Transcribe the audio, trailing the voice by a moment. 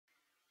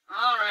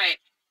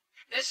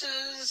This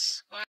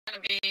is going to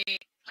be,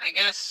 I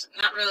guess,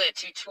 not really a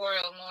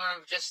tutorial, more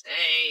of just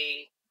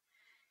a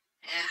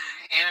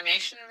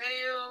animation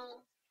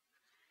video,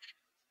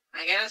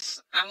 I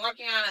guess. I'm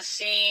working on a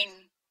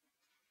scene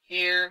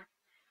here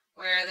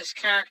where this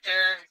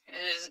character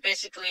is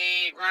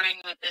basically running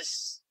with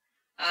this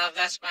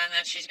Vespa, and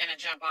then she's going to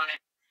jump on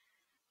it.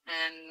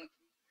 And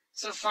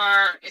so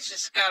far, it's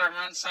just got a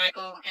run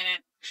cycle in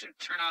it. Should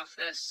turn off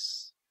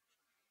this.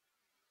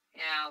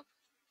 Yeah,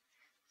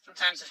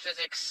 sometimes the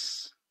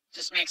physics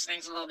just makes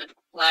things a little bit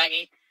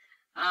laggy.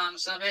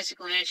 So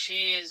basically,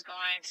 she is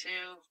going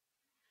to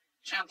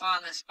jump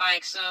on this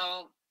bike.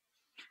 So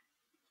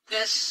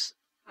this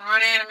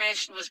run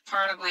animation was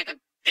part of like a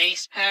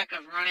base pack of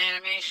run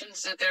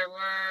animations that there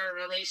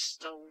were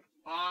released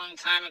a long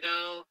time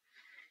ago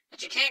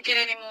that you can't get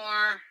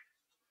anymore.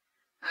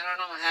 I don't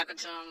know what happened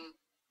to them.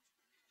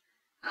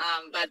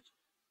 But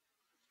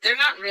they're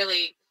not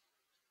really,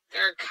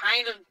 they're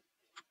kind of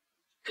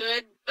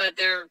good, but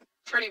they're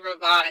pretty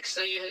robotic.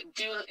 So you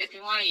do, if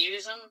you want to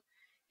use them,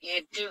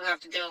 you do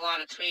have to do a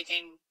lot of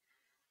tweaking.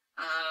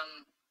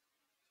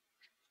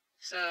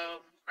 So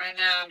right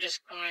now I'm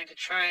just going to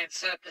try and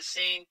set up the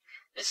scene.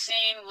 The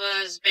scene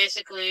was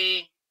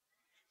basically,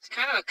 it's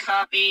kind of a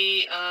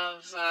copy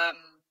of,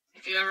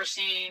 if you've ever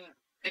seen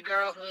The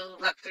Girl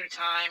Who Leapt Through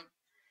Time.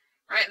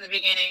 Right in the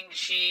beginning,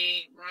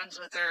 she runs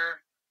with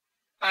her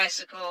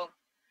bicycle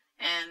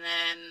and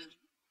then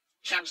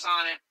jumps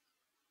on it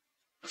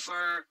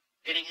before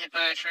getting hit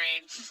by a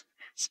train.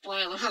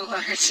 Spoiler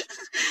alert.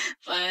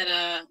 But,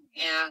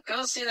 yeah,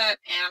 go see that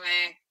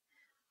anime.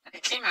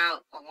 It came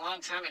out a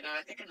long time ago,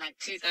 I think in like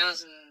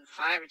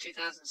 2005 or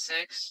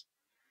 2006,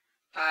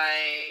 by,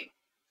 I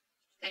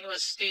think it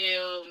was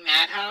Studio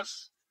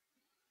Madhouse.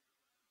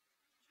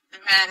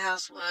 And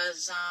Madhouse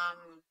was,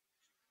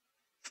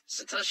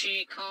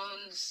 Satoshi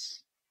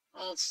Kon's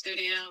old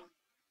studio.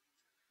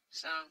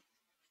 So,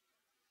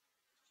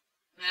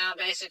 now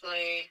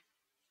basically,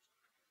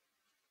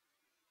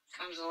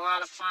 comes a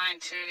lot of fine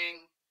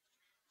tuning.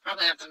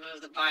 Probably have to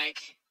move the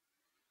bike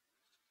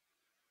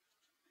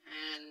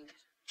and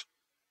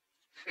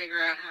figure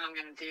out how I'm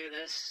going to do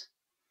this.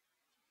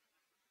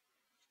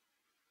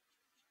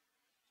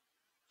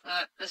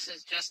 But this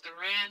is just a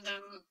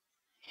random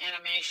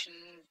animation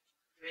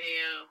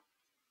video.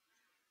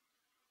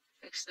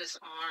 Fix this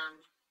arm.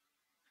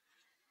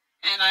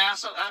 And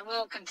I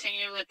will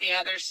continue with the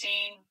other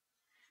scene,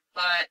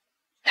 but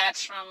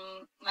that's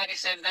from, like I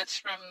said, that's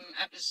from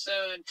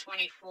episode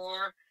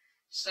 24,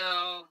 so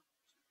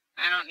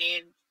I don't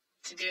need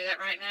to do that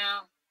right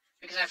now,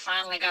 because I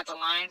finally got the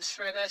lines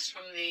for this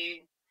from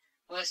the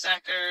voice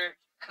actor,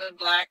 Code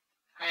Black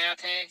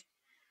Hayate.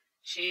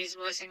 She's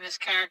voicing this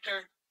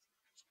character.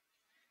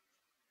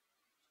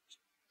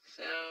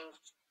 So,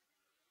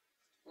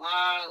 a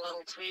lot of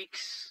little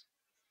tweaks.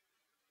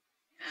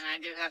 And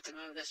I do have to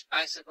move this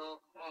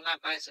bicycle, well,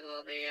 not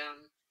bicycle, the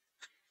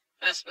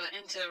Vespa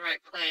into the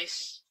right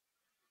place.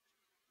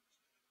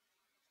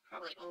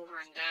 Probably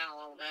over and down a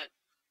little bit.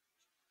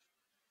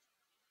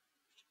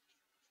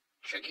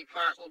 Tricky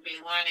part will be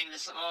lining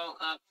this all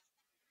up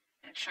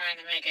and trying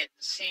to make it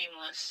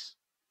seamless.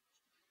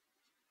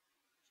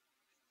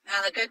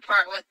 Now the good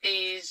part with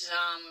these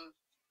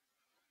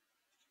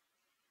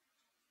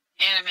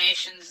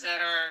animations that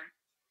are,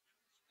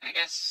 I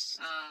guess,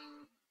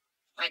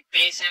 like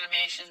base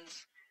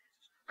animations,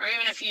 or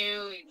even if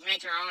you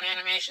make your own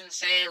animation,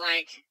 say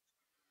like,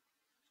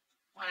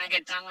 when I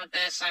get done with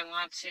this, I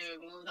want to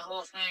move the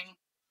whole thing.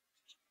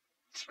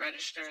 Let's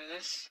register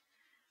this.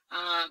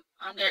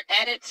 Under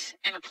Edit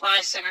and Apply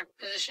Center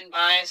Position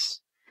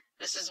Bias,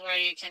 this is where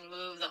you can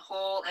move the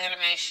whole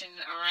animation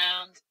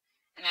around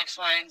in X,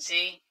 Y, and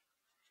Z.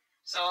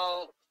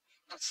 So,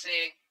 let's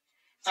see.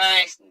 If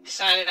I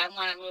decided I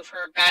want to move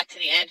her back to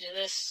the edge of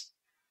this,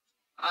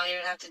 all you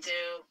would have to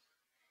do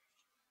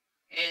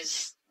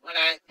is what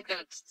I think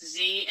of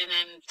Z and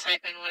then type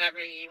in whatever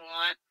you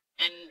want,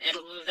 and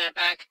it'll move that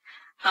back.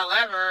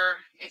 However,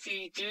 if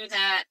you do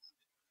that,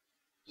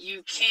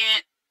 you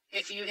can't,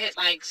 if you hit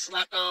like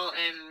select all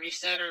and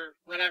reset or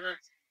whatever,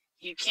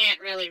 you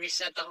can't really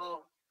reset the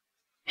whole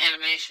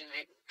animation.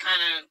 It kind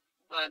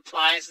of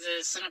applies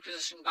the center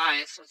position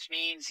bias, which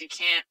means you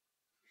can't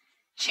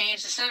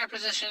change the center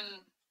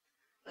position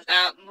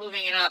without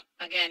moving it up.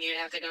 Again, you'd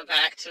have to go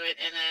back to it,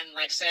 and then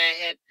like say I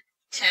hit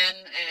 10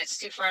 and it's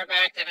too far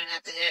back, then I'd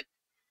have to hit,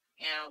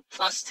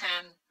 plus 10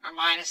 or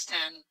minus 10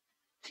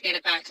 to get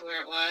it back to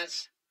where it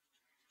was.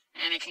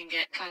 And it can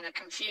get kind of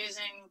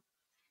confusing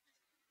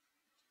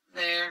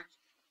there.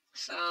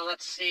 So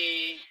let's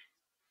see,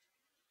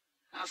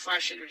 how far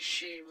should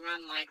she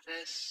run like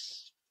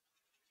this?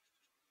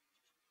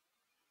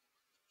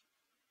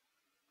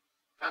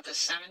 About the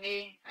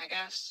 70, I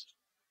guess.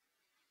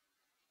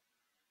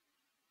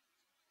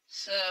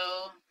 So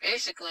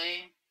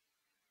basically,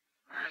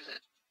 where is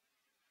it?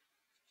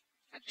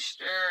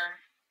 Register.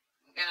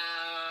 I'm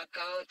gonna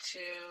go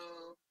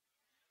to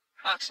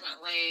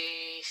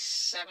approximately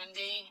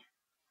 70.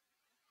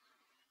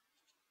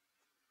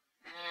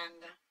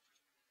 And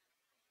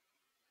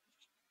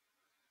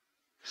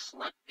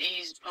select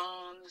these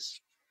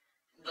bones,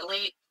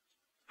 delete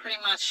pretty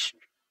much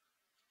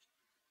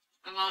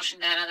the motion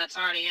data that's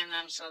already in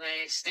them so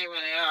they stay where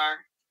they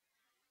are,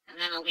 and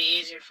then it'll be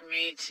easier for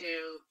me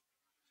to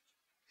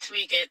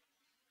tweak it.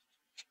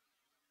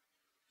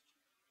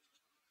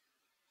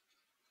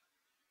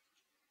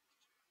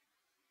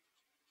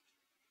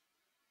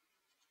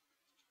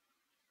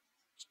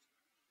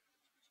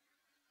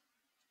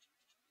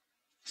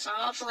 So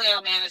hopefully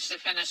I'll manage to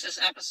finish this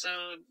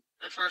episode,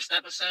 the first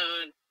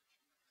episode,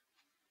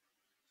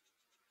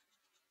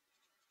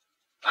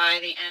 by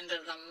the end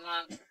of the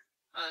month.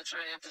 Oh, that's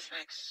right, I have to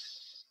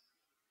fix.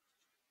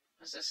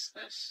 Is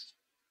this?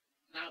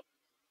 Nope.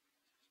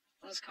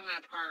 What's coming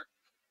apart?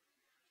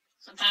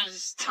 Sometimes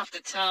it's tough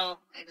to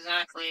tell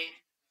exactly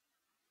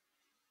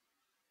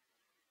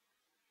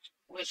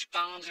which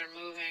bones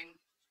are moving.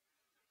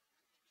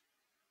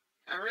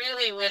 I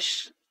really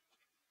wish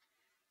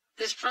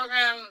this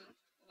program,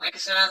 like I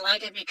said, I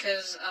like it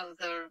because of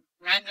the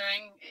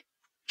rendering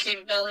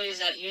capabilities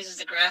that uses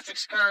the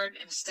graphics card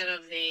instead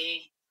of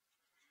the,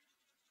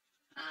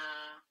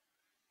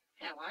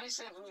 yeah, why is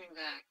that moving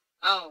back?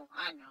 Oh,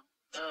 I know,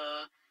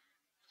 the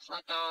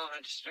select all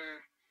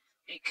register,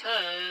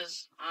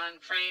 because on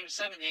frame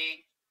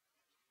 70,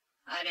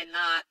 I did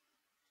not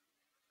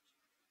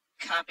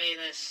copy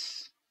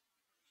this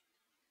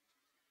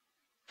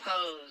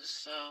pose,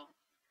 so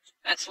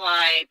that's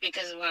why,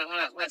 because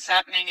what's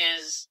happening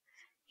is,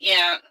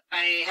 yeah,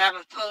 I have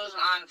a pose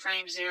on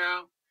frame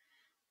 0,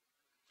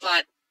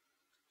 but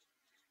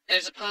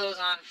there's a pose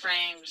on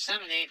frame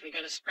 70. If we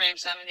go to frame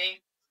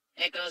 70,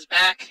 it goes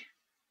back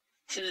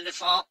to the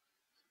default,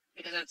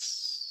 because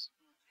it's,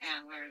 yeah,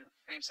 we're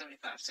frame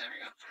 75, so there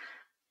we go.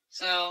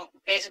 So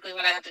basically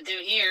what I have to do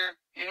here,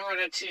 in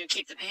order to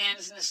keep the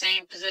hands in the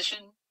same position,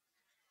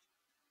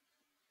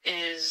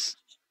 is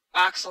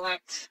box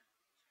select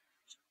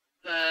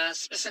the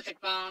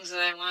specific bones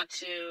that I want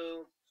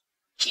to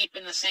keep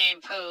in the same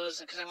pose,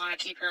 because I want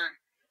to keep her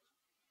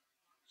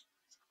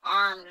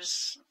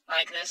arms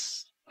like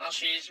this while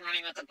she's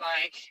running with the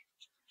bike.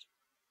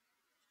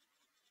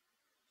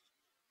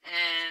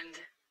 And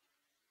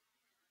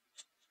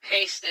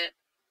paste it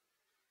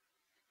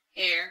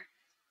here.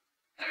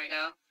 There we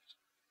go.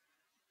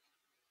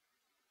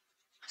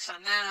 So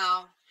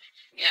now,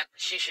 yep,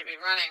 she should be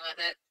running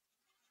with it.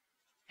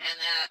 And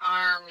the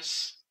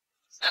arms,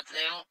 except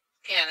they don't,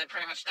 yeah, they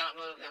pretty much don't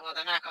move. Well,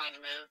 they're not going to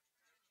move.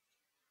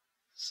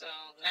 So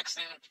the next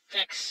thing to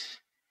fix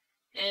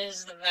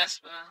is the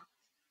Vespa.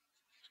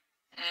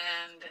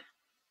 And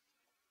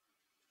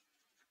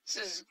this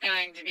is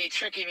going to be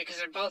tricky because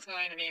they're both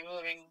going to be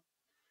moving.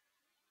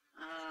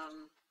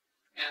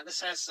 Yeah,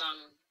 this has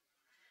some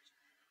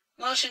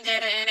motion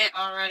data in it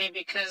already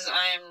because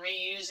I am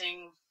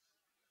reusing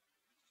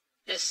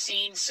this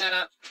scene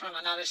setup from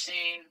another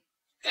scene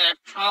that I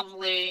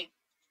probably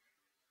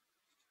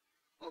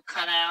will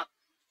cut out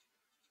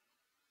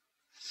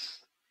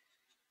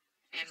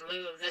in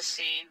lieu of this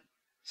scene.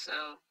 So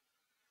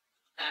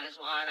that is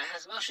why that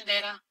has motion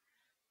data.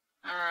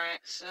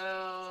 Alright,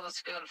 so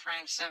let's go to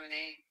frame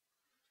 70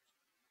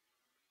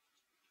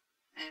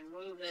 and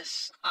move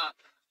this up.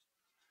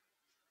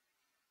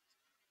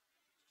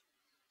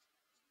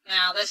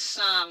 Now this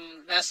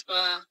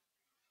Vespa,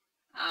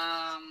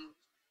 I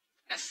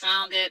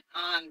found it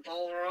on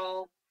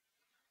Bullroll,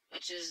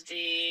 which is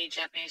the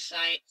Japanese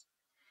site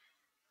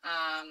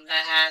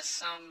that has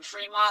some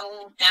free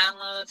model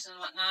downloads and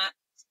whatnot.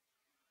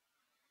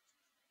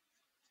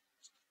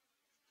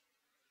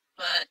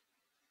 But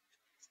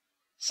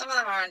some of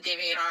them are on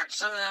DeviantArt.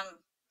 Some of them,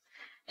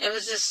 it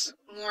was just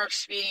more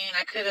expedient.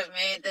 I could have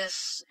made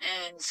this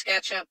in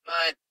SketchUp,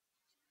 but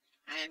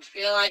I didn't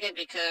feel like it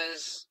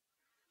because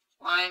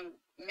why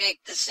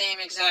make the same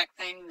exact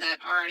thing that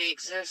already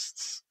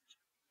exists?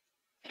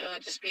 It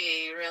would just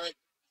be really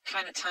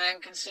kind of time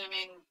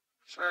consuming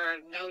for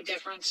no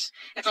difference.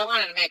 If I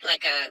wanted to make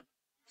like a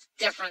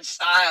different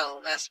style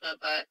Vespa,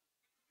 but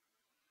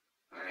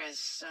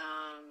whereas,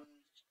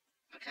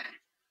 okay.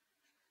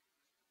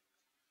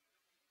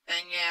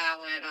 Then yeah, I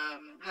would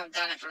have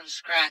done it from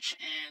scratch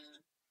and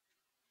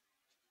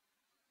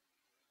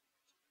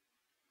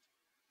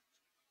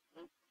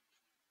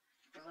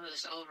move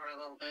this over a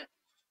little bit.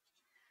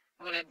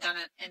 I would have done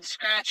it in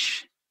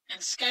Scratch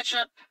and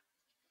SketchUp,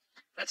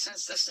 but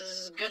since this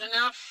is good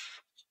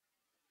enough,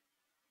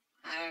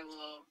 I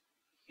will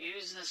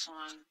use this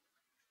one.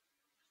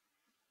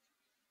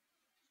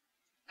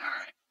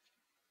 Alright.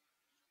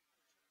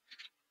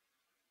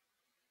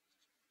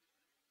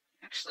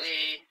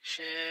 Actually,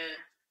 should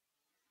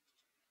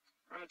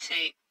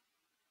rotate.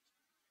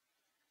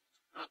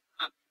 Oh,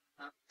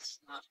 that's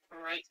not the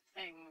right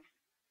thing.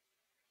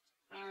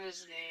 Where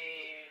is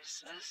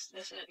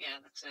this it?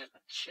 Yeah, that's it.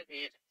 That should be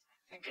it.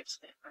 I think it's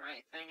the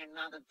right thing and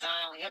not the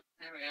dial. Yep,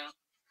 there we go.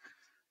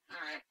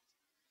 Alright.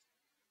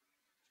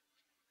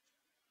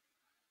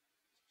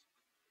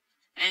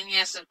 And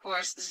yes, of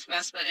course, this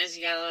Vespa is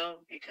yellow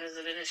because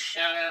it is a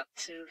shout out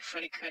to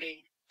Footy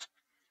Cuddy.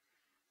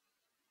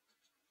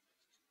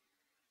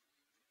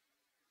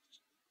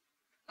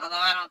 Although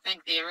I don't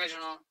think the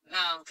original,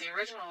 no, the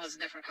original was a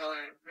different color.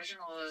 The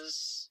original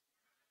was,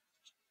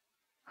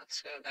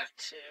 let's go back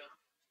to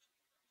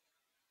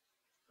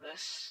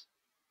this.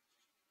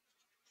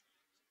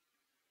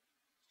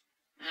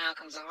 Now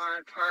comes the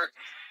hard part,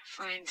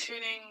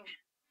 fine-tuning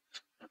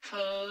the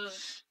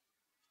pose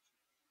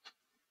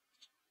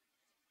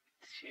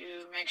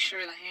to make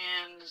sure the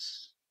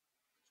hands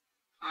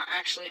are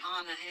actually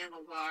on the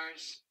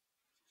handlebars.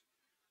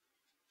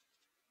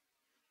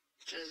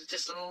 Which is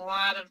just a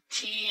lot of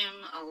tedium,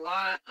 a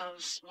lot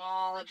of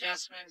small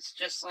adjustments,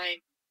 just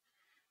like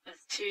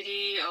with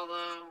 2D,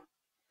 although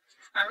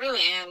I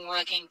really am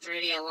liking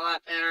 3D a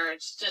lot better.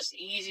 It's just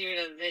easier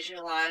to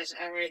visualize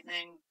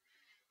everything.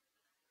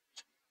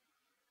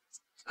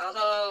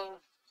 Although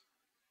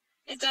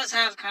it does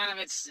have kind of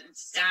its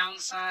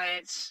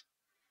downsides,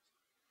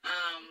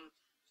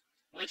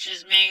 which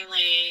is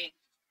mainly,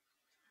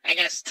 I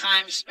guess,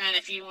 time spent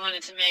if you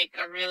wanted to make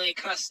a really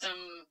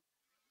custom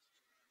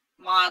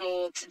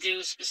model to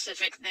do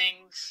specific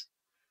things.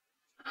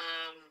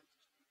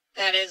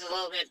 That is a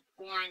little bit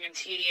boring and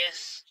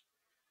tedious,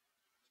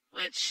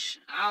 which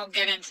I'll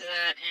get into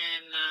that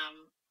in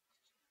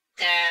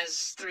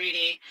Daz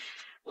 3D,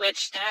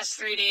 which Daz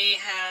 3D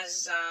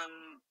has,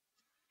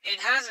 it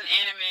has an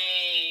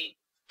anime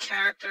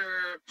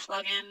character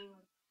plugin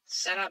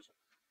set up,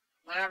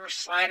 whatever,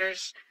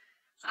 sliders,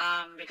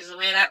 because the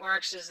way that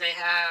works is they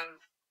have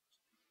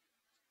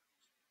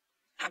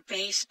a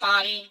base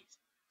body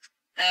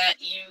that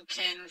you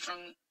can, from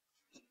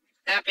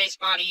that base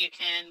body you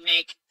can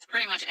make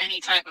pretty much any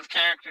type of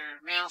character,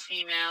 male,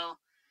 female,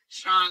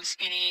 strong,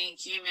 skinny,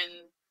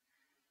 human,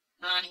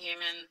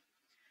 non-human,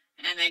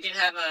 and they do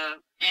have a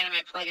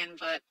anime plugin,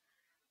 but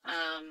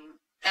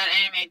that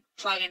anime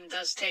plugin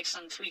does take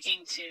some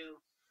tweaking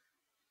to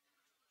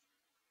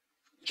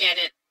get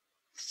it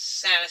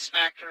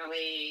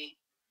satisfactorily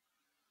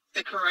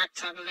the correct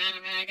type of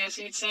anime, I guess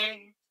you'd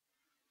say,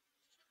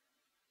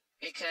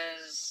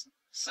 because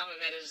some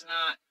of it is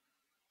not,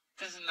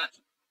 does not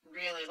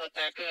really look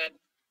that good.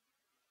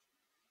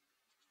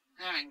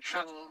 I'm having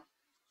trouble.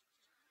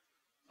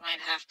 Might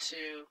have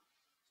to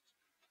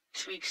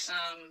tweak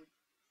some.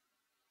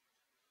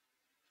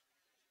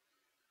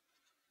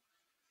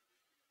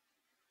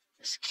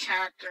 This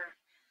character,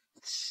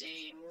 let's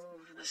see,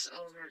 move this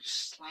over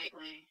just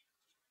slightly.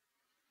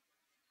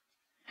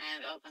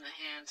 And open the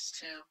hands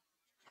too.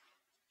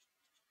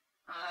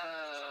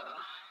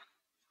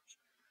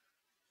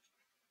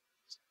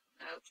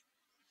 Nope.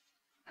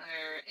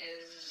 There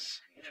is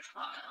a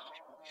file.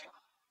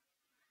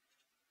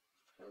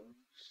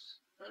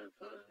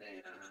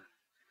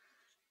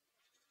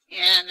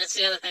 Yeah, and that's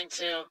the other thing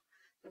too.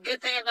 The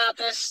good thing about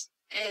this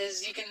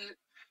is you can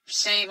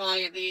save all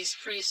of these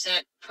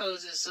preset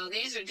poses. So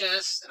these are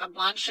just a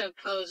bunch of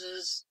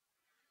poses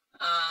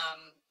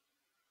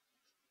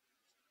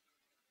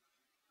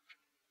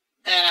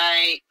that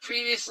I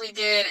previously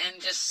did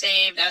and just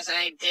saved as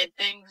I did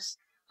things.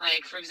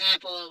 Like, for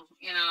example,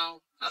 you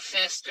know, a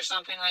fist or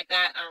something like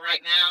that, or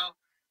right now,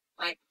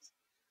 like,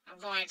 I'm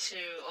going to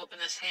open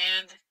this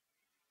hand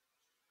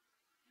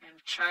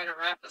and try to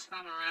wrap the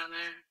thumb around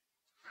there.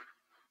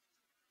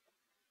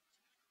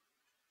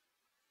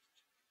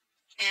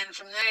 And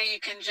from there you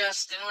can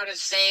just, in order to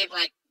save,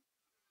 like,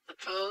 the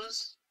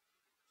pose,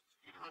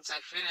 and once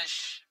I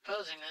finish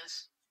posing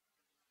this,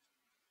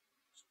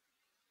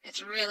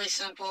 it's really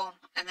simple,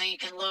 and then you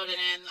can load it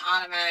in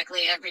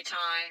automatically every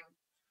time.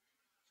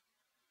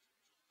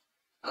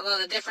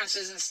 Although the difference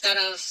is, instead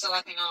of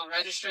selecting all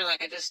register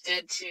like I just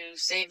did to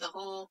save the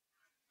whole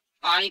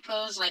body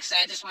pose, like say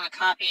I just want to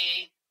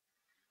copy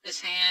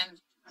this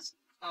hand.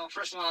 Well,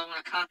 first of all, I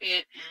want to copy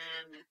it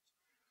and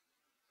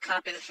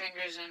copy the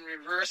fingers and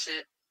reverse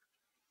it,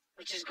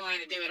 which is going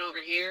to do it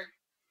over here.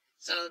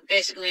 So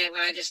basically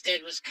what I just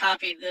did was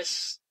copy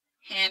this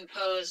hand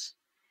pose,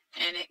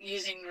 and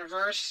using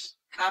reverse,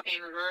 copy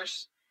and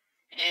reverse,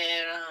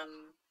 it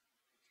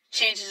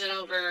changes it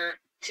over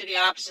to the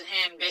opposite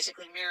hand,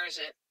 basically mirrors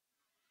it.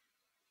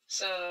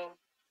 So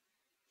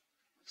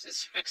let's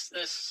just fix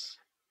this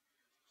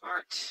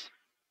part.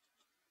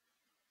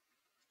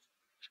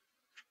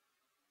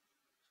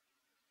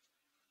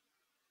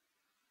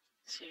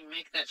 To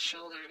make that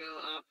shoulder go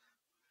up.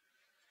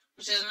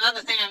 Which is another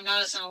thing I've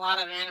noticed in a lot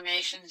of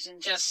animations,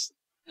 and just,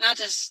 not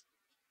just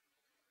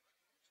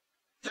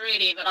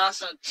 3D, but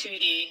also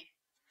 2D.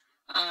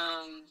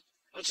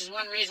 Which is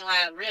one reason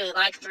why I really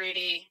like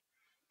 3D,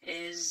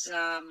 is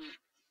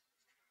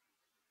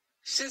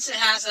since it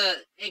has a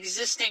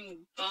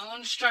existing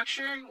bone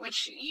structure,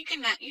 which you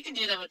can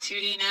do that with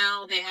 2D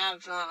now. They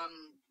have,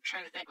 I'm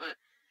trying to think what,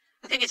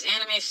 I think it's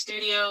Anime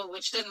Studio,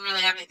 which doesn't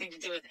really have anything to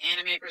do with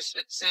anime per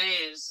se,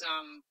 is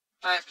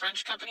by a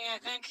French company, I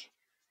think,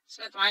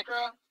 Smith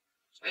Micro,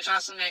 which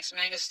also makes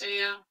Manga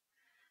Studio.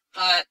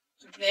 But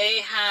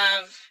they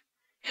have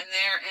in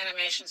their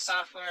animation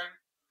software,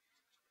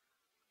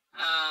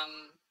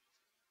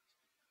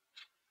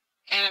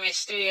 Anime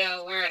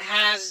Studio, where it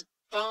has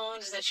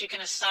bones that you can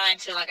assign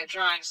to like a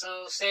drawing.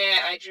 So say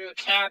I drew a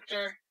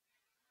character,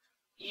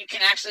 you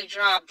can actually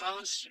draw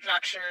bone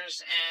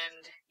structures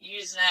and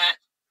use that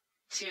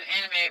to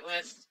animate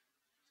with,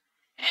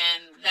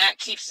 and that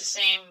keeps the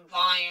same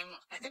volume.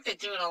 I think they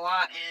do it a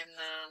lot in,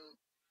 I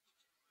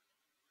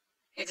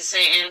hate to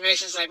say,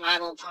 animations like My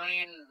Little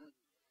Pony and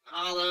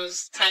all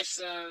those types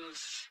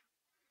of,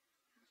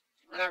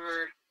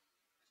 whatever,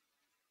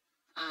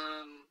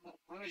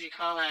 what would you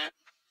call that?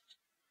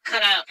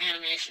 Cutout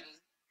animation,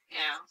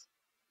 yeah.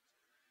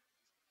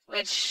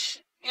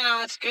 Which,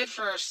 it's good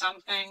for some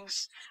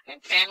things.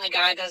 And Family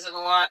Guy does it a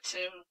lot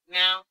too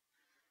now.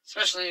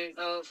 Especially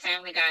though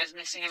Family Guy is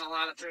mixing in a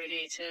lot of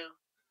 3D too.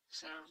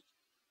 So,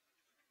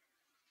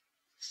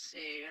 let's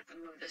see, I have to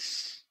move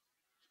this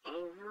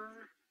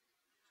over.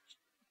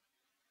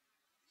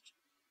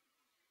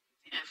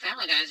 Yeah,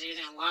 Family Guy is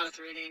using a lot of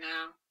 3D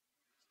now.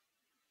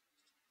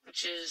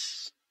 Which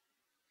is,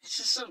 it's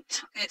just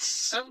it's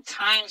so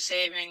time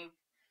saving.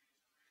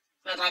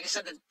 But like I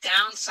said, the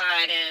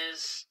downside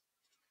is,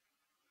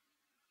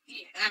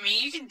 I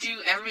mean, you can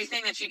do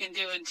everything that you can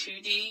do in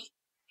 2D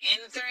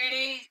in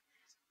 3D,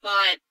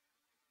 but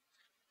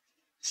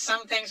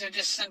some things are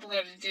just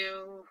simpler to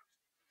do.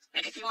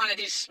 Like if you want to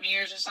do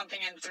smears or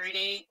something in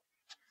 3D,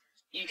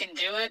 you can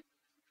do it,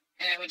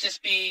 and it would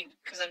just be,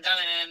 because I've done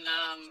it in,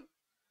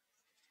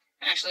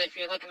 actually, if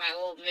you look at my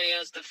old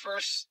videos, the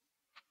first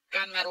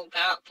Gunmetal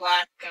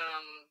Black,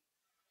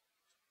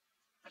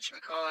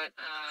 whatchamacallit,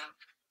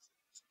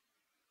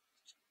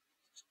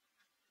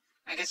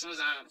 I guess it was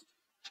a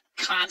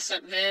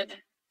concept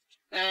vid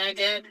that I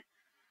did.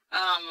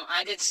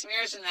 I did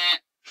smears in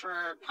that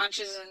for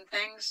punches and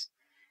things,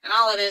 and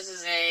all it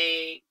is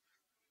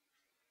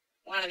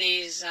one of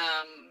these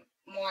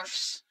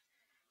morphs,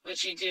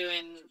 which you do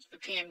in the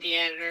PMD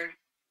editor,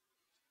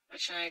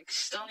 which I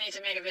still need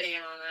to make a video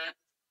on that.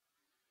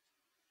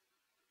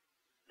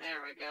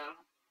 There we go.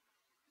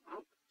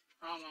 Oh,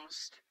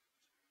 almost.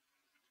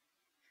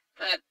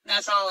 But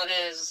that's all it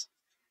is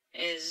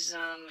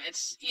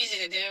it's easy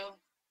to do,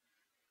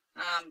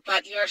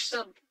 but you're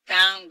still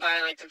bound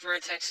by like the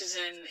vertexes,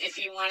 and if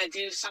you want to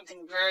do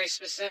something very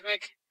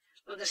specific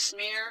with a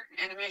smear,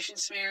 animation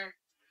smear,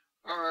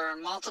 or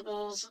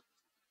multiples,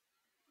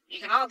 you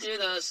can all do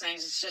those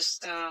things. It's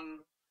just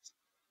time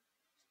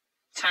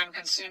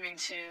consuming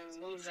to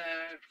move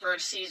the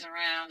vertices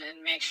around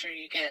and make sure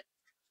you get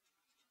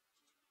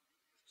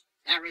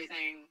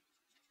everything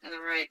in the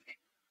right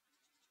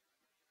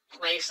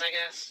place, I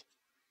guess.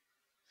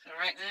 So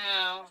right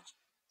now,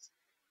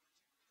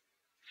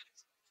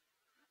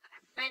 I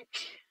think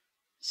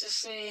it's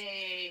just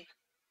a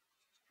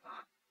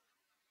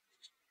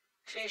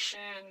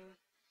rotation.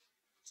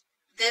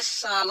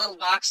 This little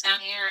box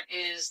down here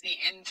is the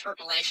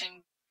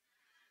interpolation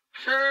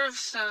curve,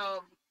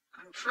 so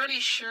I'm pretty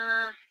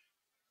sure.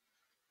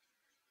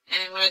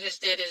 And what I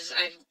just did is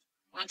I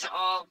went to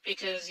all,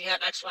 because you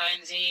have X, Y,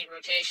 and Z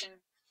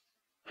rotation,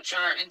 which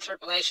are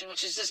interpolation,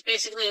 which is just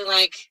basically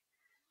like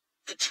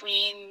the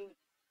tween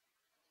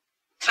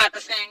type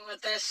of thing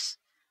with this.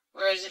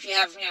 Whereas if you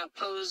have,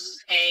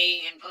 pose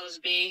A and pose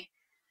B,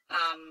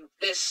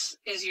 this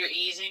is your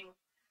easing,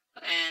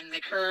 and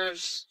the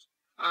curves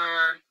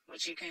are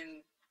what you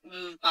can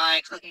move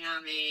by clicking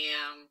on the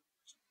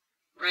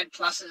red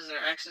pluses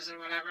or X's or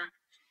whatever.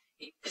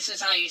 This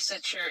is how you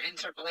set your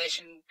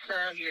interpolation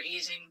curve, your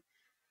easing,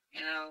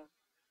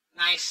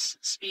 nice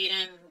speed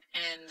in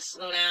and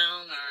slow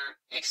down or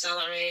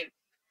accelerate,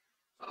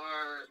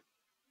 or,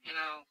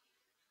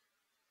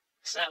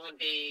 so that would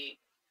be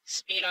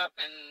speed up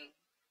and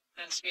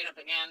then speed up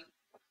again.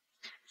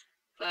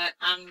 But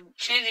I'm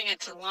changing it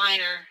to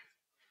liner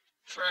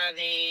for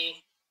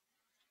the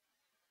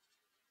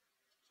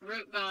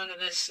root bone of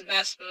this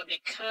Vespa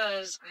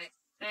because I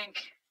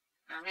think,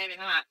 or maybe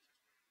not,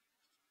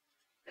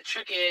 the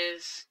trick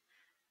is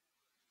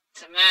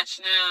to match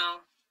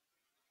now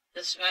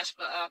this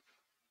Vespa up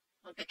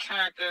with the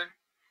character,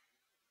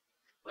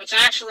 which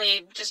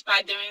actually, just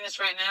by doing this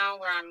right now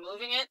where I'm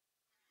moving it,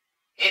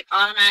 it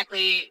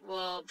automatically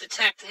will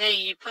detect, hey,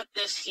 you put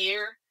this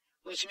here,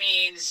 which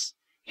means,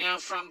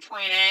 from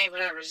point A,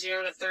 whatever,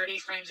 0 to 30,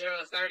 frame 0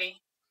 to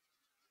 30,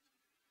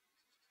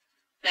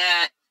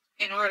 that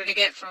in order to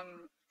get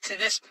to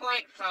this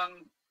point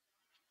from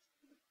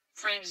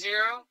frame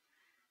 0,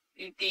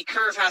 the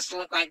curve has to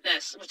look like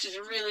this, which is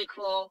really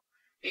cool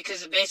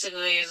because it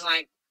basically is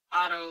like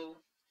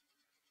auto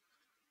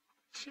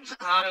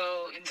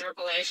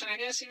interpolation, I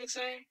guess you would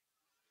say.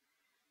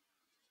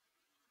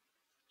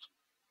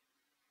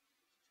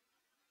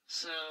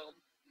 So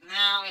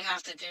now we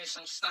have to do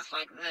some stuff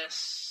like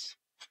this,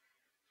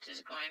 which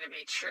is going to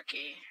be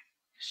tricky.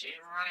 She's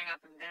running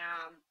up and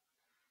down.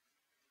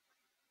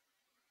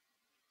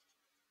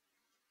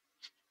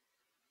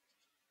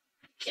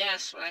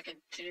 Guess what I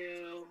could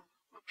do.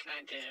 What can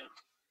I do?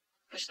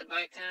 Push the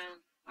bike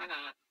down? Why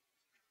not?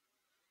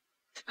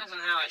 Depends on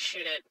how I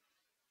shoot it.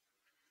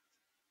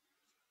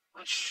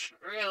 Which,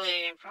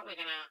 really, I'm probably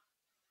gonna...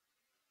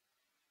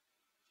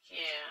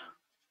 Yeah.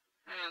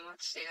 And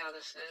let's see how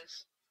this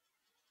is.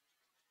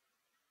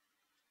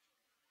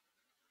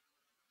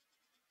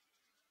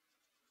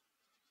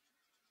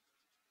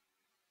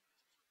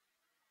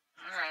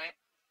 Alright.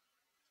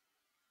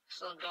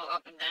 So it'll go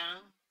up and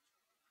down.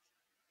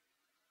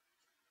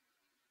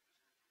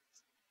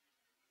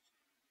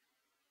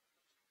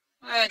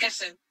 Well, I guess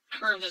the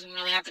curve doesn't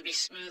really have to be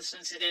smooth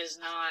since it's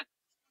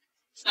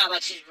not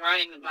like she's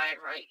riding the bike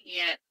right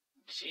yet.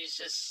 She's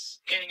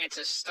just getting it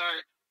to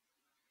start.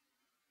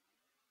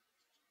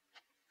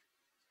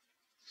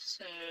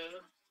 So,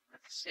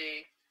 let's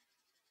see.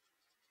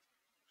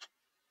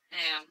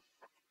 Yeah.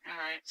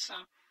 Alright, so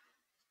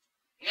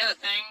the other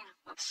thing,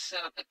 let's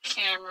set up a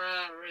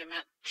camera,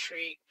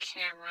 rudimentary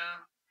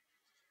camera.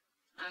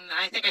 And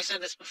I think I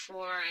said this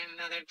before in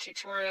another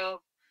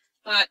tutorial,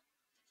 but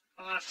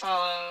I want to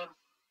follow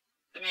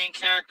the main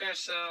character,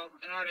 so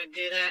in order to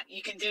do that,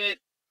 you can do it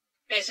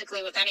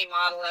basically with any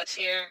model that's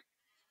here.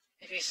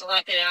 If you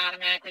select it, it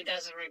automatically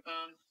does a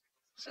rebone.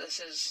 So this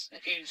is,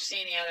 if you've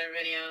seen the other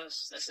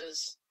videos, this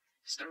is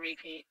just a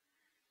repeat.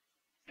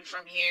 And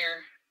from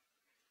here,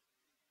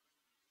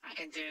 I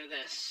can do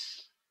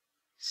this.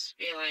 Just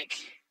be like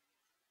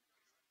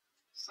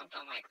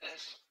something like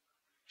this.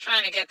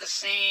 Trying to get the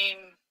same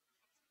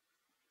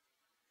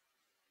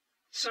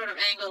sort of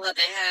angle that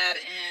they had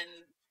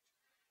in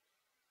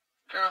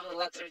Girl Who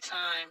Let Through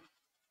Time.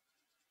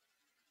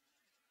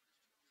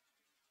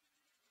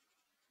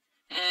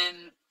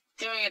 And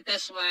doing it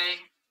this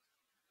way,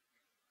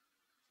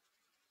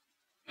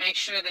 make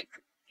sure that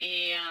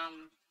the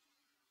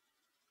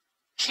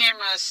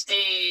camera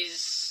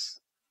stays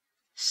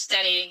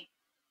steady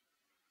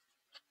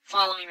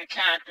following the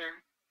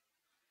character.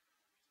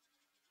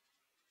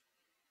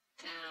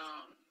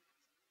 Down.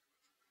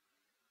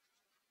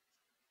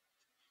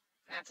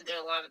 I have to do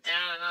a lot of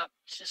down and up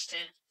just to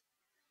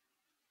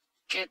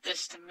get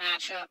this to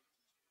match up.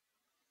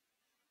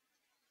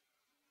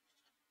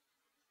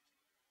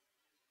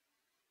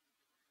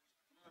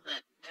 Move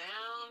that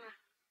down.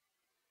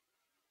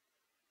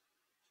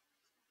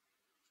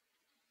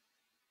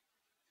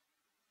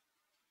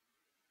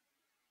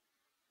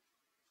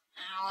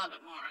 And a little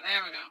bit more.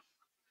 There we go.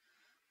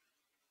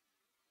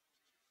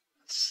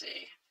 Let's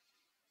see.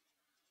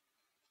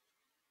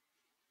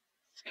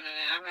 I'm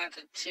going to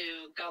have to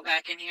go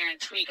back in here and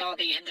tweak all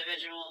the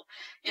individual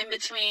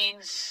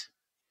in-betweens,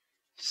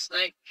 just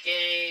like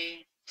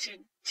a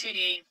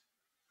 2D.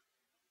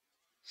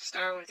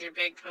 Start with your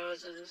big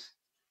poses,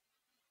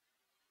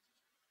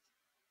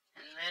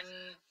 and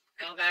then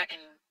go back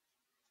and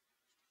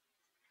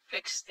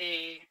fix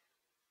the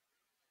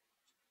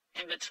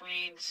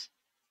in-betweens.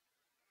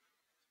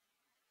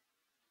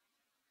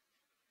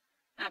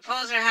 Now,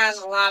 Poser has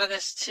a lot of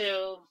this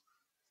too.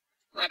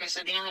 Like I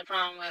said, the only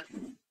problem that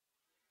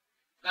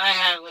I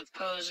have with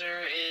Poser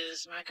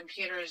is my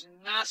computer is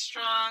not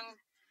strong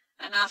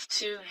enough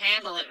to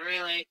handle it,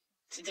 really,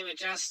 to do it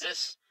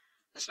justice,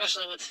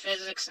 especially with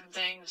physics and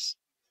things.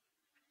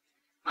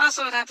 I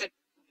also would have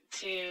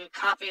to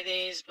copy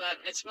these, but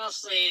it's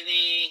mostly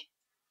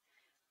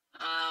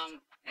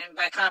and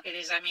by copy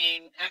these I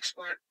mean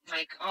export,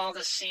 like all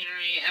the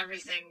scenery,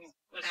 everything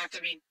would have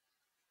to be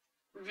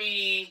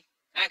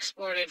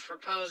re-exported for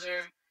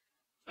Poser,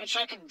 which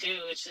I can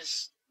do. It's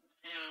just,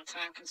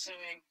 time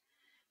consuming.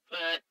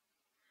 But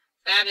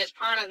that is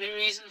part of the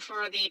reason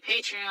for the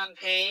Patreon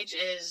page,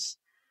 is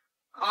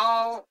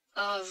all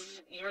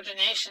of your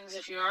donations,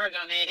 if you are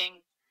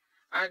donating,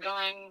 are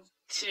going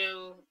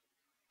to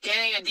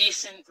getting a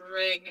decent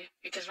rig,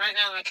 because right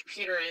now my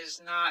computer is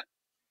not,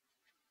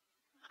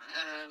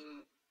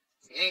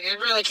 it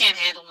really can't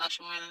handle much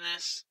more than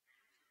this.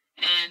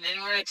 And in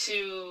order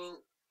to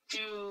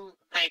do,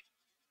 like,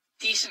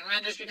 decent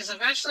renders, because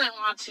eventually I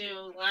want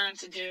to learn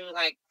to do,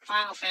 like,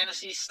 Final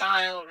Fantasy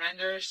style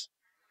renders,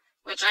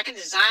 which I can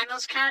design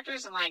those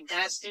characters in, like,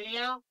 Dad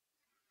Studio,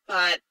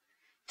 but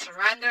to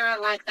render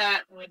like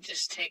that would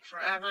just take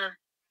forever,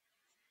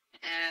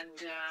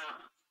 and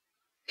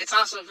it's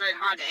also very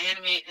hard to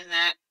animate in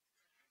that,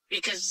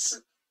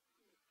 because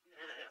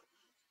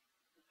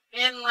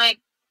in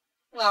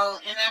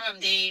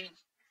MMD,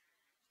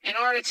 in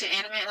order to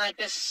animate like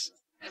this,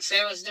 let's say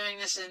I was doing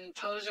this in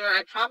Poser,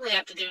 I'd probably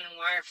have to do it in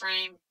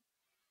wireframe,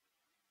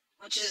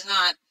 which is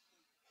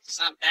it's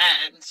not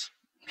bad, it's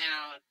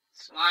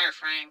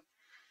wireframe,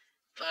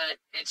 but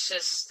it's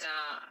just,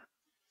 I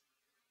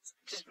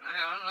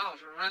don't know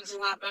if it runs a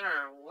lot better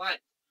or what.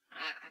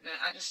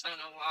 I just don't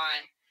know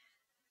why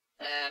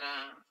that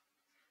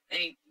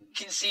they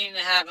can seem to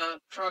have a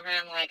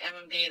program like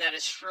MMD that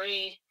is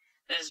free,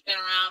 that has been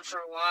around for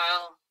a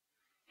while,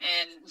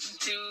 and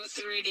do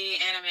 3D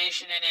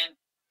animation in it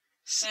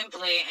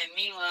simply, and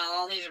meanwhile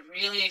all these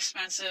really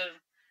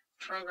expensive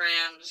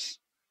programs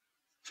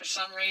for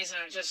some reason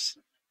are just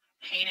a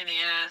pain in the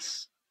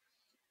ass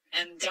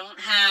and don't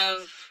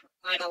have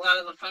like a lot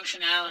of the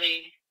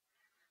functionality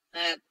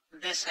that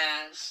this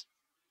has.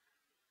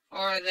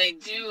 Or they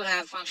do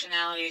have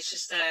functionality, it's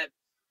just that,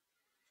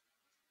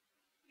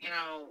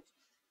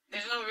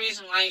 there's no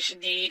reason why you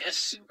should need a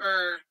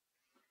super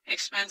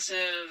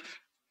expensive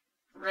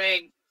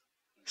rig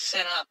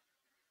set up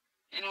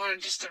in order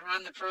just to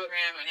run the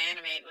program and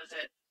animate with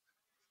it.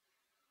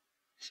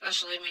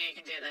 Especially when you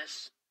can do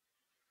this.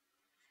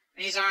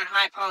 These aren't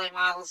high poly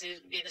models.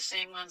 These would be the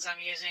same ones I'd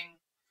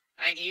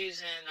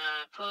use in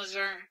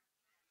Poser,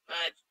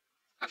 but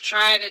I've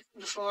tried it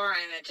before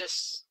and it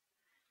just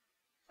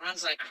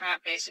runs like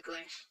crap,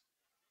 basically.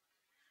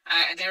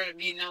 There would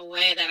be no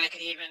way that I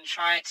could even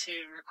try to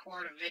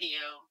record a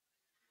video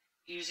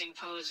using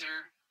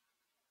Poser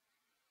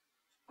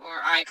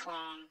or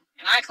iClone.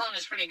 And iClone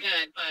is pretty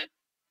good, but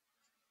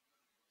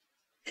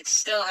it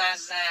still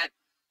has that,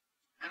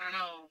 I don't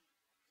know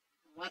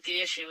what the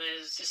issue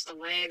is, just the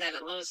way that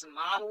it loads the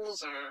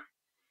models, or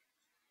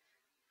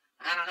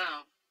I don't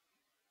know.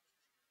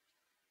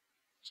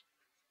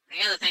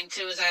 The other thing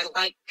too is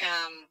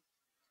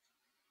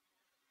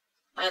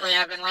lately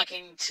I've been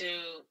liking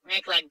to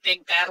make like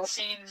big battle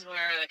scenes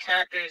where the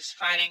character is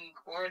fighting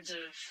hordes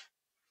of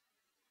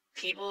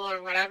people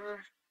or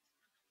whatever.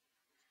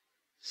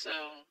 So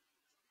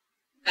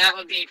that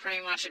would be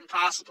pretty much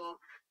impossible.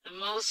 The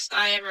most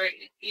I ever,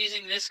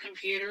 using this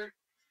computer,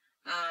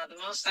 the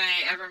most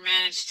I ever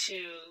managed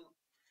to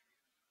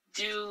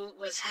do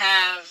was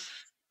have,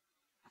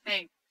 I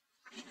think,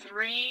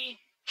 3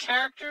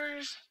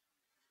 characters.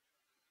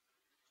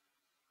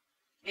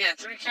 Yeah,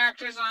 3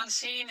 characters on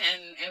scene,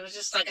 and it was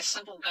just like a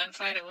simple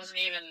gunfight. It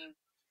wasn't even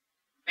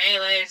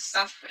melee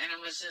stuff, and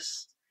it was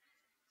just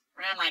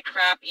ran like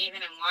crap,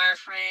 even in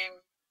wireframe.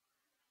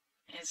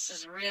 It's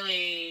just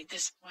really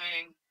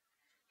disappointing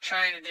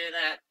trying to do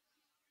that.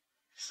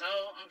 So,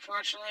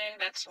 unfortunately,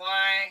 that's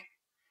why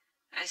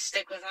I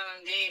stick with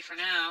MMD for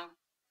now.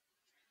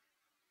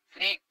 If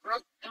it ain't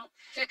broke, don't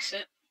fix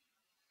it.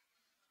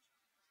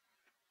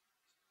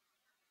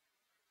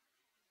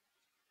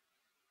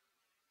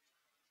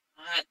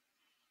 But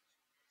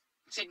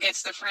once it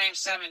gets to frame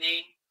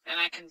 70, then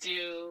I can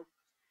do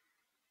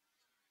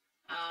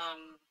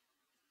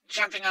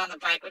jumping on the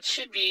bike, which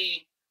should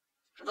be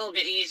a little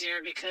bit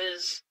easier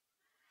because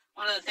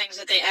one of the things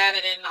that they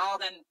added in all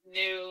the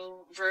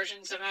new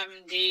versions of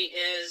MMD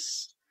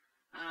is,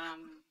 I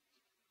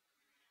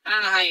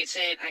don't know how you'd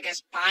say it, I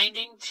guess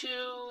binding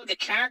to the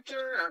character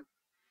or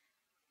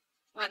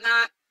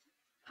whatnot,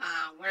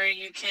 where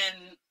you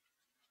can,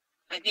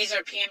 like these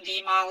are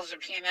PMD models or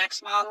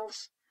PMX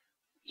models,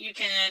 you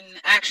can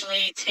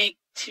actually take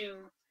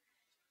 2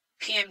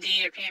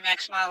 PMD or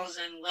PMX models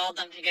and weld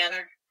them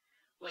together,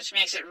 which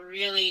makes it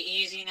really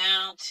easy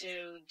now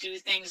to do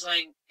things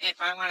like if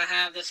I want to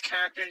have this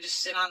character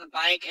just sit on the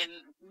bike and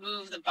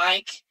move the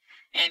bike,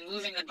 and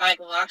moving the bike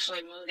will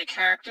actually move the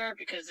character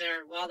because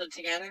they're welded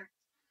together.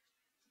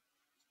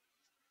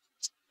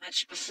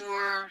 Which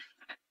before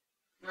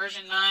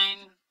version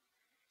 9,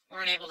 we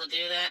weren't able to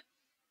do that.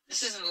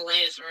 This isn't the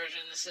latest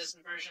version. This is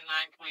version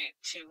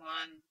 9.21.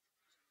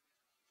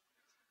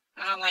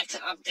 I don't like to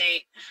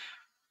update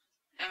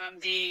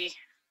MMD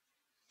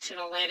to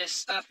the latest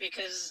stuff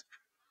because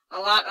a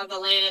lot of the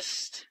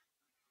latest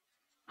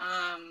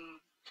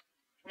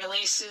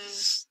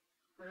releases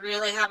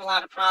really have a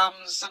lot of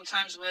problems,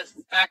 sometimes with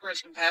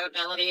backwards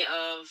compatibility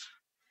of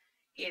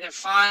either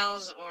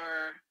files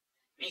or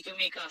Miku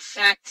Miku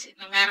Effect.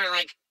 No matter,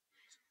 like,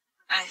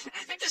 I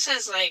think this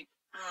has like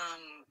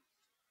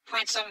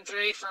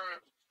 0.73 for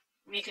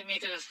Miku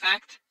Miku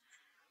Effect,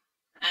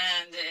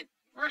 and it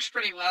works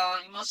pretty well.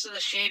 Most of the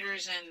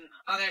shaders and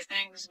other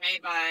things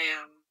made by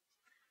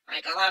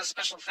like a lot of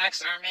special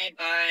effects are made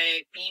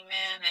by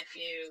Beamman.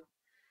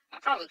 I'll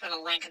probably put a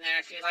link in there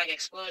if you like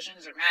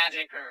explosions or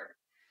magic or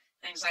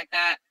things like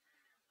that,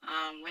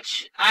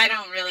 which I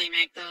don't really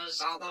make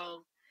those,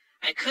 although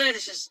I could.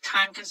 It's just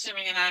time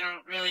consuming and I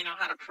don't really know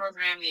how to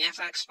program the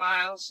FX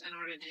files in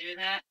order to do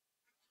that.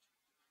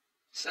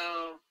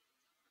 So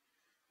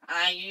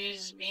I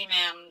use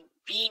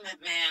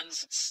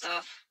Beamman's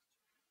stuff,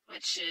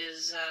 which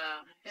is,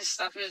 his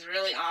stuff is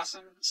really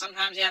awesome.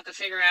 Sometimes you have to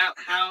figure out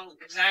how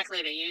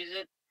exactly to use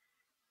it.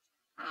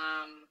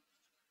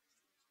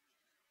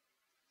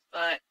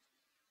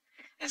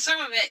 And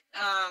some of it,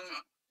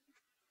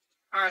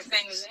 are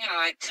things,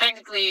 like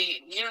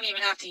technically you don't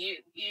even have to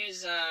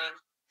use,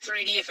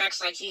 3D effects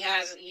like he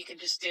has. You could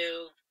just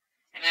do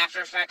an After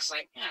Effects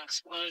like,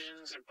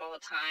 explosions or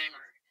bullet time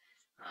or,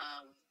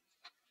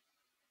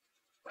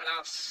 what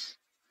else?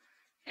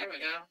 Here we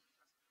go.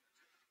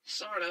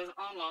 Sort of,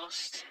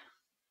 almost.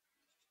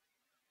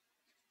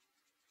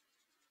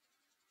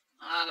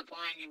 A lot of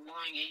boingy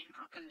boingy,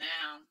 up and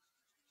down.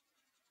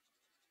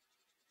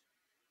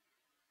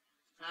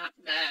 Not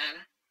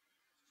bad.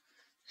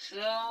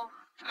 So,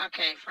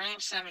 okay, frame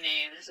 70.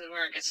 This is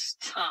where it gets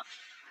tough.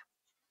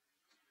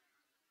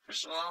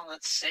 First of all,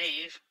 let's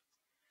save.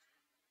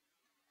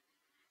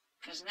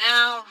 Because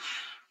now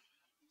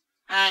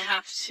I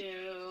have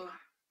to,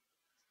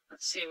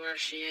 let's see where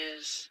she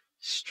is,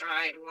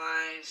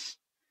 stride-wise.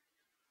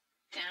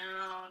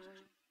 Down.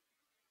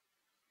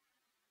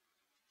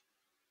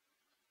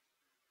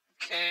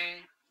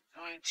 Okay,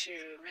 going to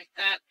make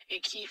that a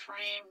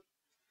keyframe.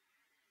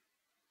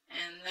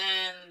 And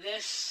then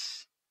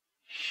this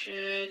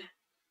should,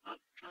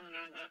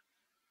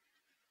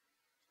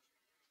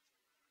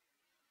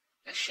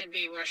 this should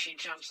be where she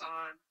jumps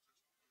on.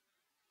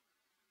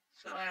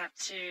 So I have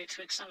to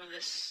tweak some of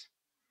this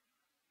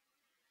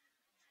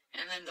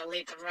and then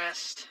delete the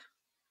rest.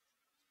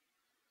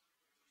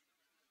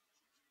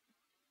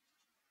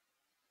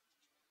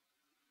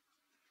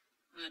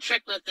 And the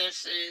trick with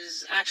this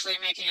is actually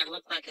making it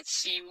look like it's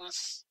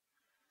seamless,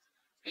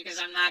 because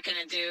I'm not going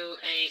to do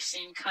a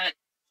seam cut,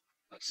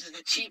 which is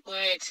the cheap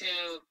way to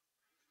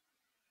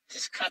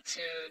just cut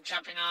to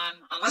jumping on,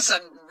 unless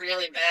I'm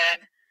really bad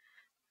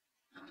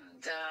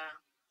and,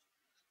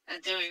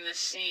 at doing this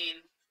scene,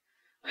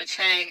 which,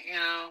 hey, you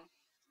know,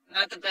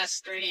 not the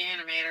best 3D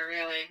animator,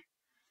 really.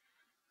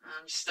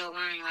 I'm still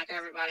learning like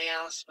everybody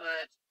else,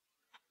 but,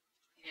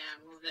 yeah,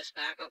 move this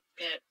back a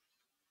bit.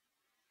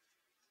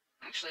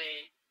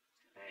 Actually,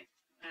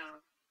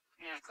 no,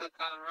 yeah, click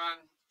on the wrong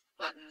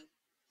button,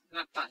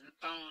 not button,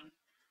 bone.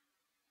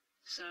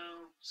 So,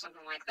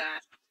 something like that.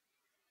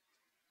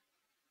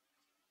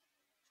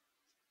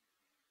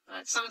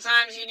 But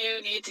sometimes you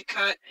do need to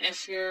cut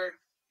if your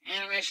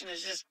animation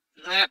is just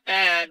that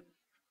bad.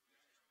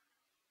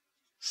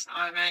 Just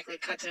automatically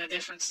cut to a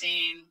different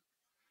scene.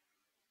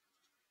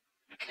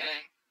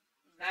 Okay,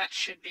 that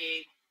should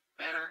be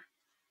better.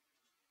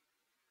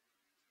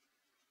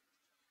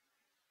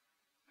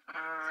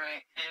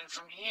 Alright, and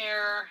from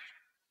here,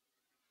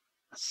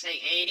 let's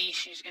say 80,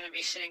 she's going to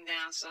be sitting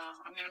down, so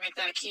I'm going to make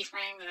that a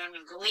keyframe, and I'm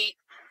going to delete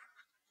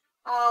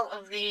all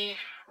of the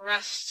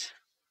rest.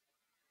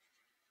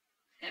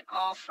 Hit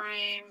all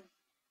frame,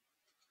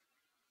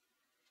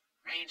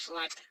 range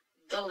select,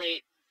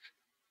 delete.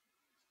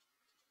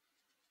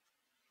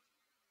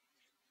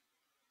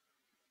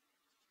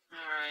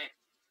 Alright.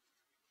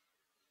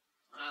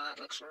 Wow,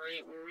 that looks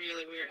really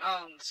weird.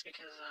 Oh, it's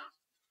because,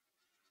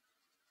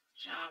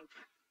 jump.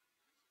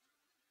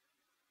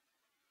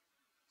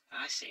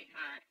 I see,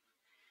 alright.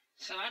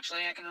 So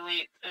actually, I can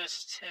delete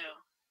this too.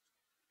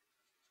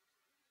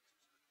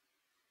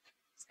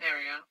 There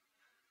we go.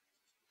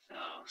 So,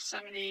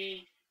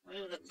 70,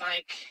 move the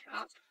bike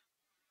up.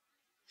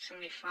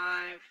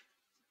 75.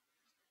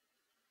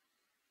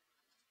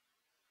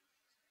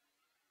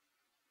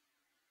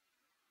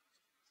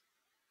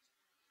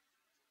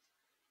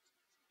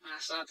 I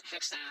still have to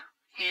fix the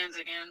hands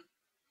again.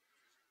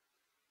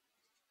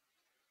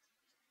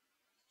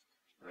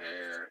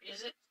 Where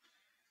is it?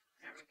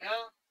 There we go.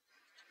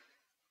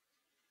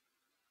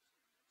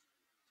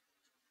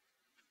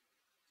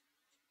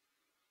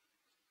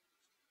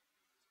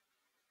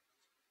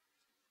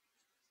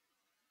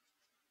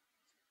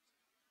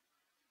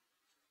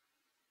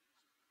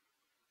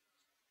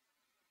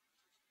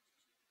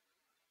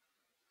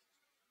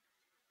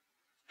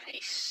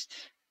 Paste.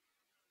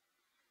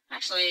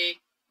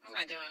 Actually, what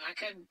am I doing? I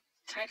could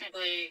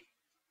technically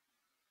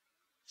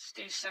just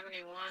do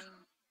 71.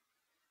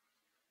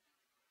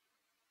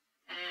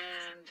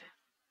 And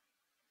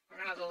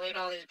we're going to delete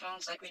all these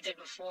bones like we did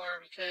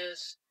before,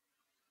 because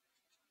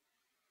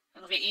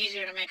it'll be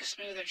easier to make a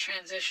smoother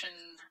transition.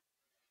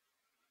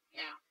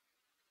 Yeah.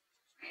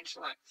 Range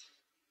select.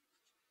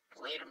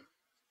 Delete them.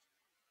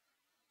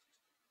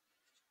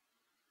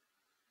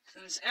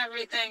 Since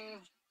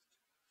everything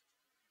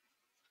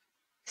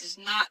does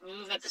not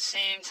move at the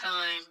same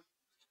time,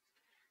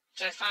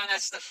 which I find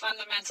that's the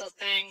fundamental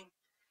thing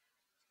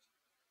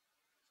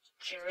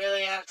you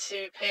really have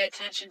to pay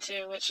attention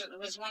to, which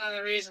was one of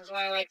the reasons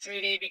why I like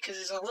 3D, because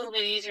it's a little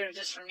bit easier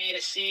just for me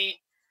to see,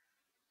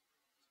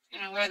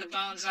 you know, where the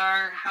bones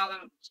are, how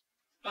the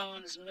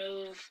bones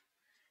move,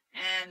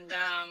 and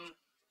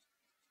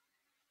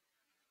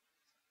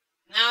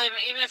now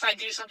even if I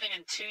do something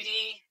in 2D,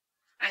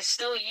 I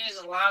still use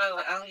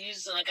I'll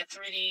use like a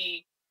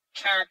 3D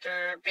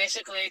character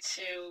basically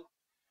to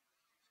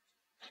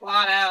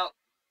plot out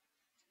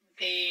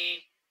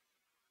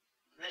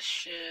this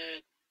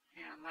should,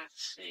 yeah,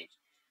 let's see.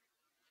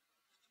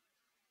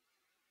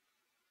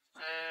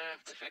 I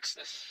have to fix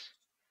this.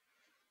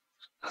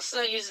 I'll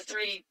still use the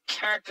 3D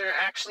character to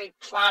actually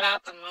plot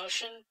out the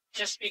motion,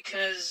 just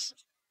because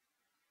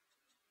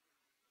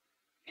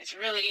it's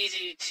really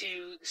easy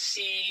to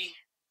see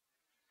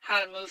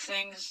how to move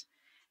things.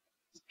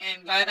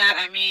 And by that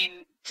I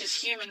mean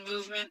just human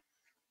movement.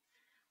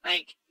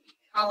 Like,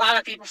 a lot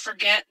of people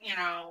forget, you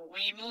know,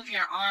 when you move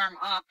your arm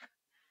up,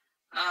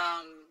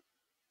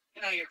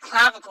 you know, your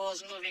clavicle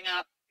is moving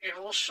up, your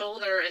whole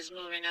shoulder is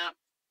moving up.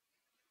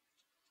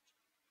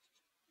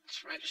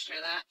 Let's register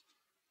that.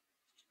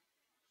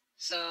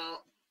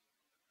 So,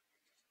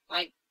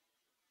 like,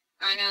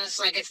 I know it's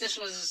like if this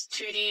was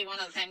 2D, one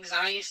of the things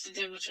I used to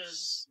do, which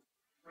was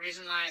the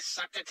reason I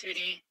sucked at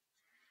 2D,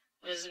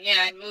 was,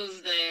 yeah, I'd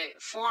move the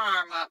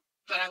forearm up,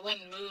 but I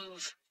wouldn't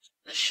move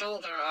the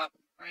shoulder up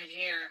right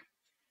here,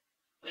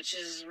 which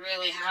is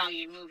really how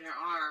you move your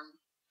arm,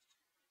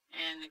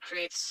 and it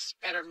creates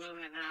better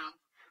movement now.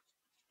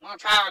 More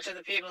power to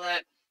the people that,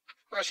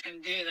 of course,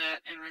 can do that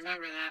and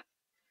remember that.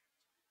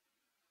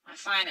 I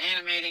find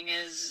animating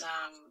is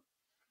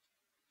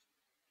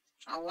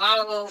a lot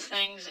of little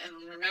things,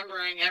 and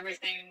remembering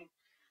everything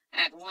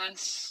at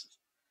once,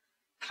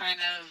 kind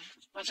of,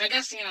 which I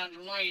guess, you know,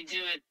 the more you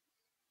do it,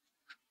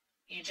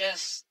 you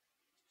just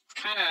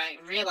kind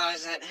of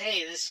realize that,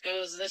 hey, this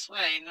goes this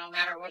way, no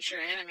matter what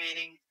you're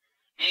animating.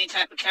 any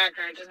type of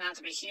character. It doesn't have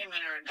to be human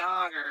or a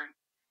dog or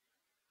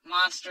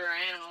monster or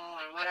animal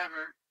or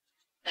whatever.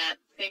 That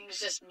things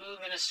just move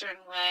in a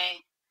certain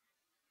way.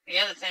 The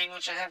other thing,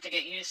 which I have to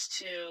get used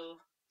to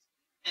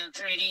in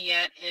 3D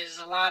yet, is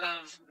a lot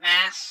of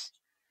mass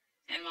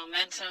and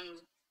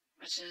momentum,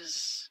 which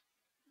is,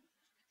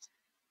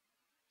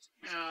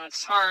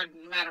 it's hard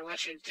no matter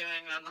what you're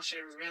doing, unless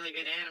you're a really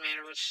good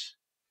animator, which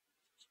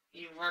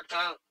you've worked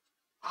out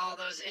all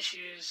those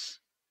issues.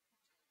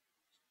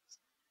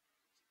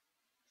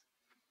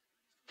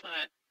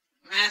 But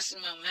mass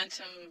and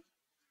momentum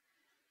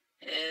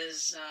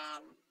is,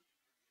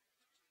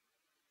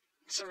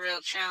 it's a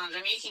real challenge.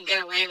 I mean, you can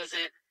get away with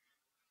it,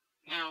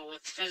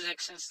 with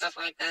physics and stuff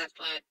like that,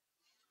 but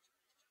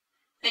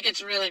I think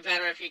it's really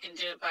better if you can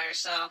do it by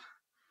yourself.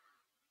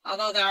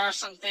 Although there are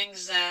some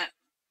things that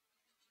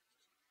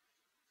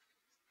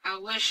I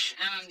wish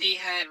MMD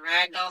had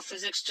ragdoll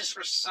physics just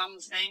for some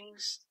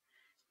things,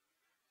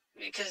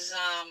 because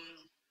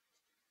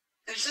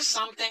there's just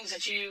some things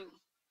that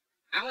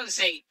I wouldn't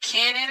say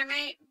can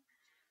animate,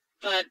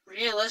 but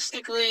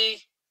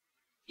realistically,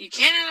 you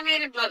can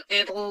animate it, but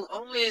it'll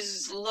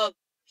always look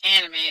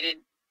animated,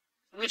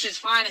 which is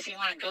fine if you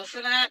want to go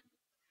for that,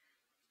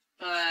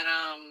 but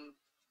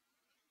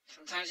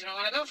sometimes you don't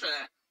want to go for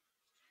that.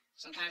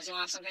 Sometimes you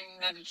want something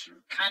that's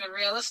kind of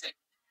realistic.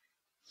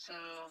 So,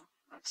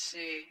 let's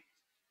see.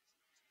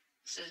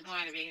 This is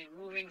going to be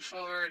moving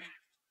forward.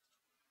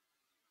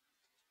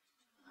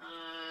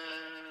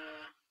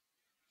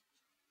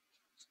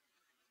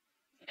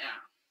 Yeah.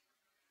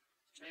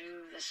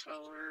 Move this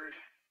forward.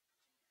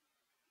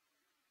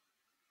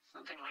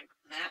 Something like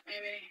that,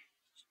 maybe.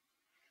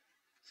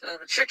 So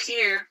the trick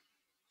here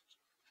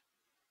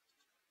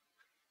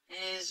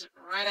is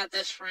right at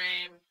this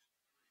frame,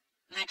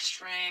 next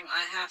frame,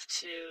 I have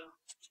to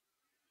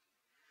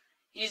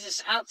use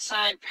this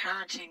outside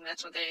parenting,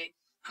 that's what they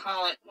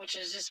call it, which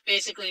is just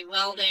basically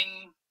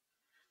welding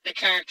the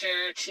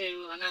character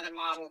to another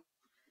model,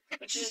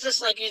 which is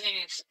just like using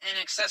an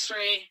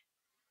accessory,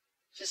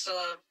 just a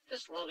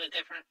little bit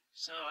different.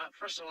 So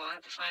first of all, I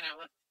have to find out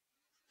what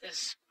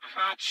this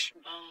crotch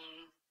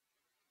bone.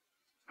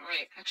 Oh,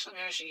 wait, actually,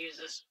 maybe I should use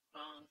this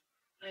bone.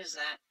 What is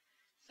that?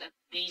 Is that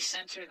the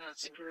center? No,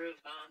 it's a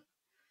groove bone.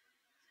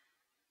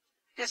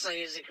 I guess I'll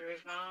use the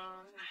groove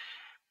bone.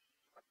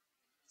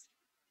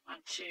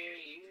 Want to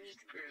use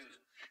the groove.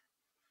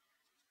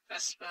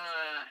 Vespa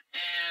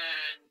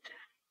and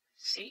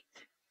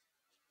seat.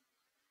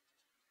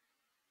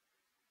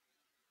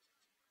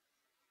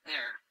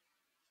 There.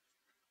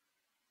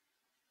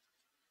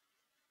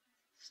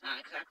 It's not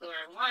exactly where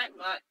I want it,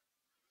 but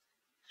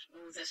let's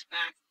move this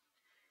back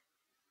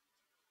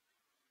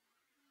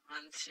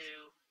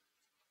onto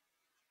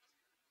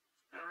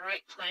the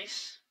right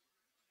place.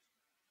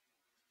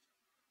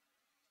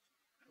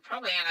 I'm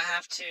probably going to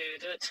have to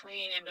do a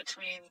tween in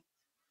between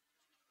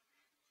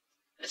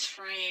this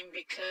frame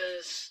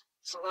because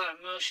it's a lot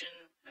of motion.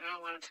 I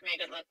don't want it to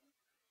make it look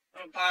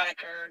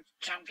robotic or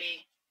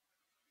jumpy.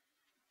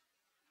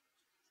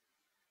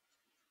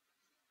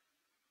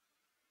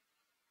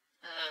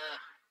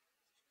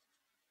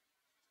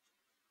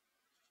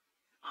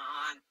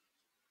 On.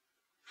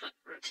 Foot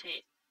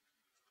rotate.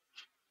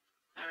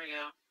 There we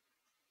go.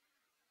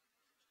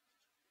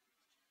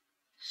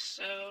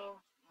 So,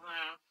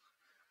 wow.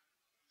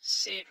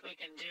 See if we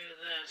can do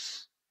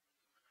this.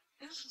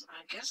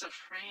 I guess a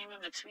frame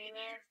in between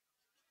there?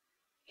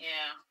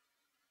 Yeah.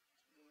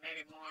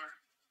 Maybe more.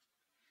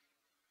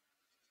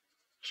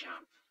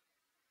 Jump.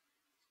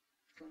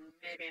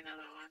 Maybe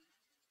another one.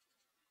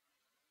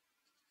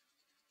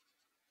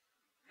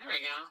 There we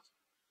go.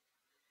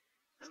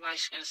 The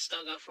bike's going to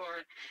still go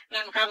forward.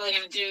 Then I'm probably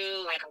going to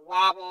do like a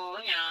wobble,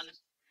 and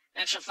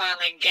then she'll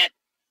finally get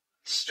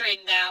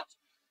straightened out.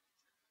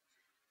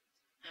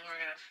 And we're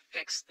going to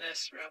fix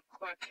this real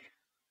quick.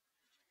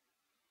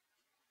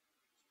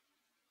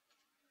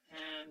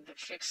 And to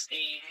fix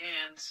the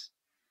hands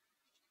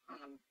on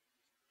the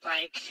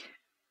bike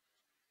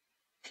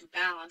to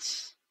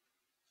balance.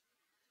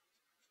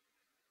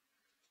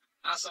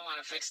 I also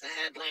want to fix the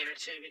head later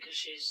too because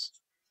she's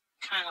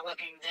kind of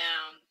looking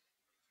down.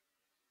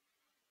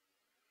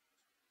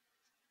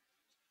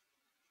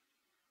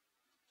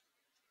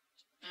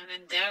 And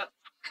in doubt,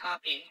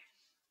 copy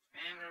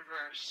and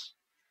reverse.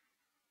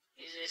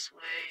 Easiest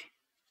way.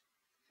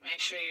 Make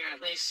sure you're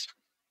at least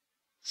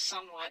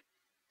somewhat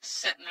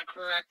set in the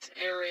correct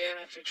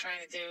area if you're trying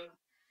to do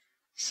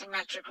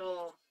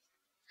symmetrical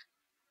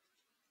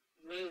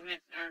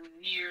movement or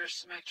near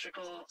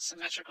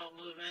symmetrical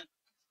movement.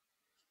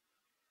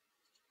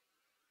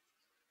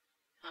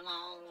 Come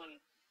on.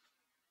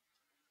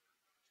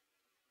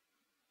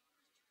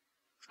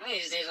 One of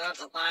these days I'll have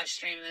to live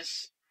stream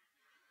this.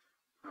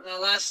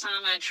 Although last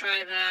time I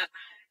tried that,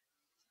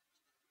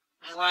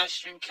 my live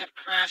stream kept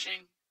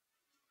crashing.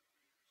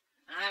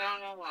 I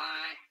don't know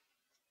why.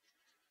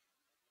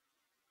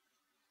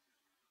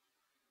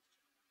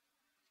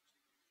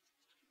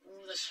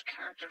 Move this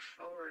character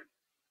forward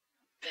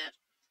a bit.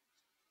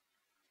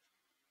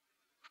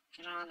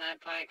 Get on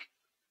that bike.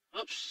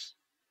 Whoops.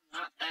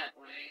 Not that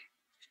way.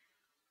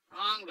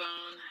 Wrong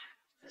bone.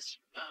 This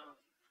bone.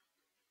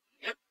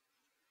 Yep.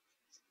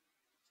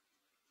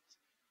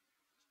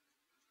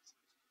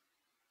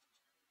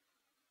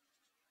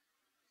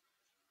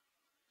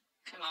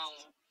 Come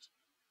on.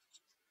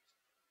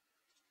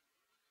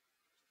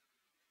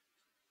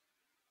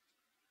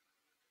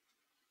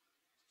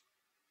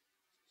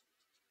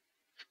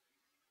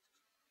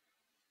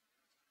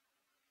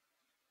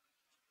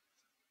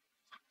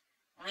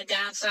 Only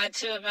downside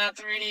too about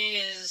 3D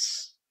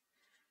is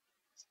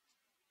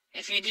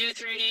if you do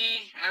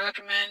 3D, I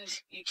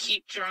recommend you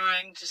keep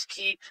drawing. Just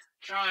keep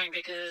drawing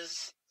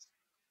because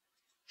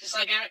just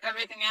like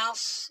everything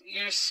else,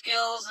 your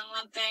skills in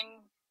one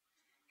thing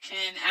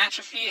can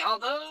atrophy.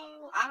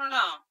 Although, I don't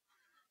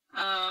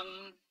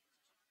know.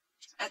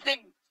 I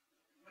think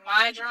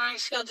my drawing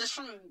skill, just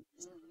from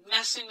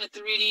messing with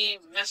 3D,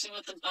 messing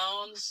with the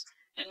bones,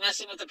 and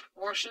messing with the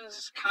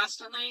proportions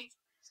constantly,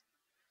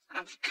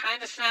 I've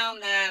kind of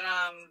found that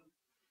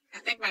I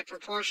think my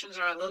proportions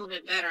are a little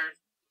bit better,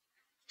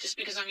 just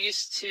because I'm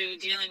used to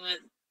dealing with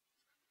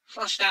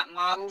fleshed out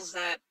models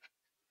that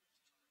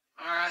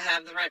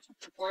have the right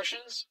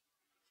proportions.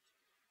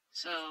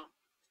 So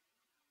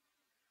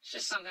it's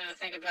just something to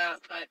think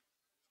about, but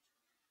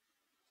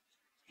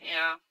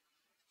yeah.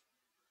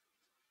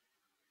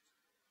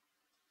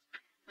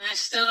 And I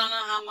still don't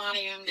know how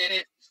Monium did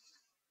it.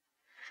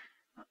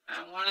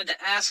 I wanted to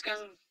ask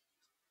him.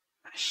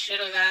 I should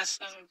have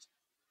asked him,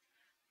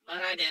 but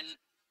I didn't.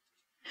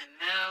 And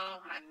now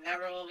I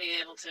never will be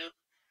able to.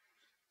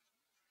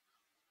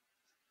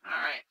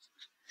 Alright,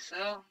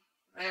 so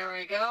there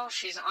we go.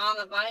 She's on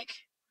the bike.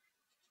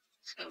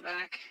 Let's go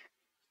back.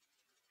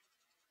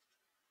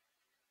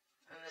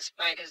 And this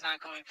bike is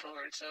not going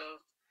forward, so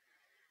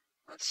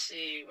let's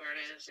see where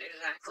it is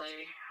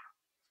exactly.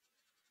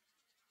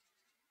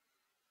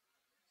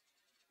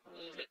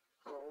 Move it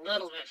a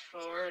little bit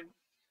forward.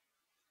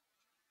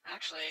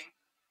 Actually,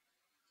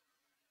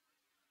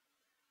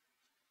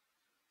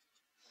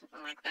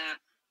 something like that.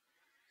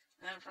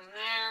 And then from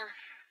there,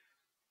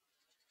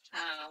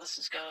 I don't know, let's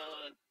just go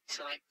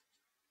to like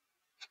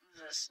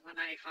this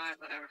 195,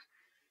 whatever.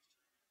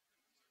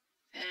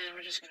 And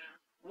we're just gonna,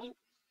 whoop.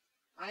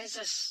 Why is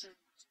this,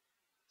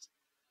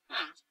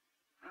 huh,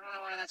 I don't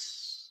know why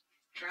that's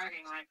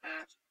dragging like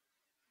that.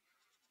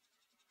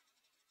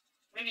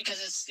 Maybe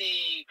because it's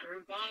the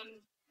groove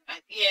bone.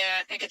 Yeah,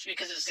 I think it's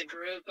because it's the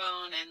groove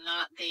bone and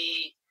not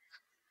the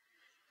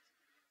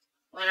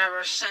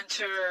whatever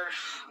center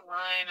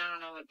line. I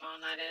don't know what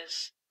bone that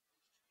is.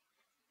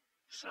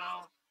 So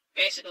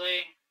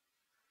basically,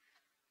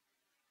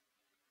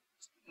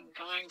 I'm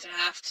going to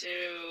have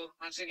to,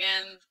 once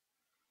again,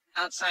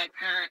 outside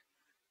parent.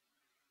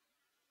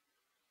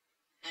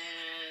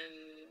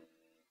 And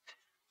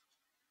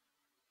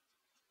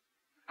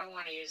I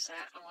want to use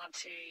that. I want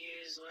to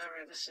use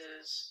whatever this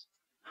is.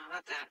 No,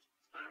 not that.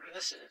 Whatever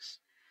this is.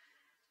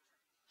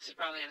 This is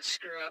probably going to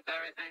screw up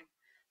everything.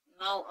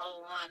 Null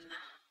 01.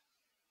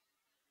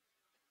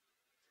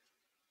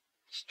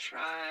 Let's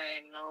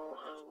try null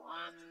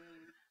 01.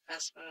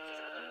 Vespa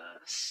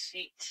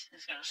seat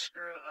is going to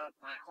screw up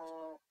my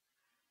whole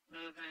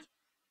movement.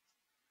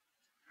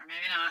 Or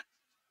maybe not.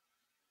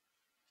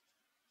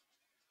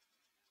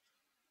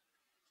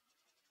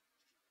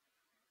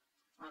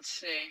 Let's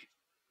see.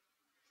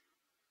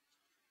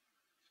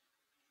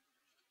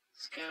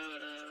 Let's go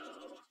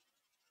to...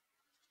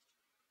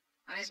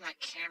 Why is my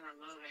camera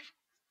moving?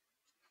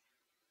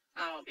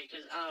 Oh,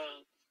 because...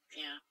 Oh,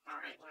 yeah.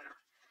 Alright, whatever.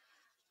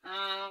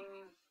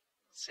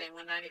 Let's say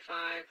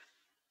 195.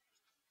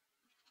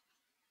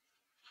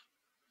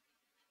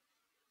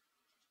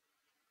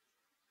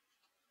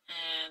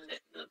 And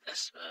the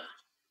Vespa.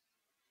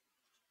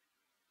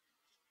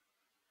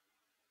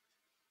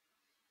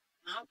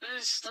 Nope,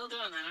 it's still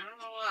doing that. I don't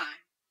know why.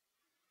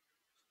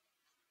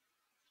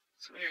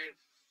 It's weird.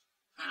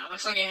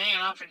 Looks like you're hanging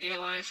on for dear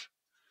life.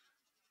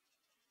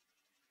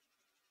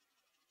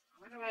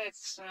 I wonder why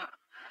it's not...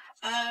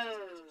 Oh.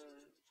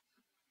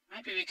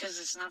 Might be because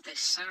it's not the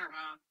center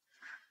bone.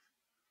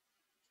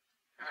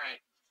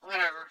 Alright,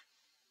 whatever.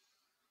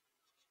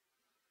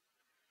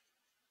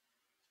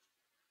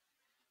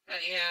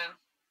 But yeah,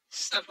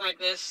 stuff like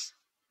this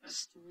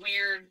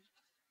weird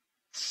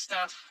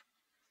stuff.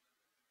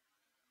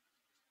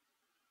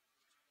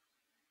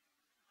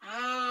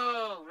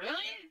 Oh,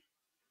 really?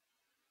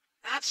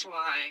 That's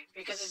why.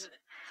 Because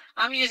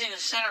I'm using the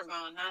center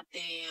bone, not the,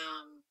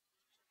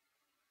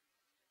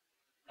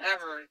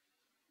 whatever,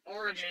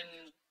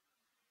 origin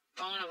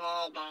bone of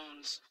all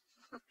bones.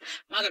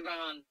 Mother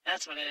bone,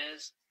 that's what it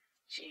is.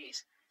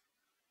 Jeez.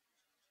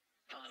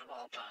 Bone of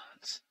all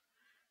bones.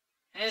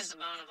 It is the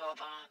bone of all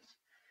bones.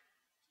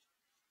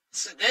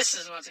 So this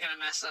is what's going to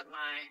mess up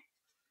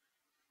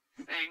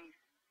my thing.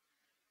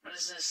 What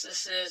is this?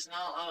 This is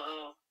null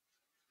 00.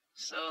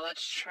 So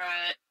let's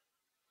try it.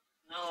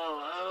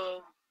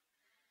 Null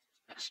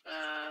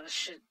 00.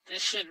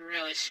 This should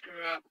really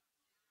screw up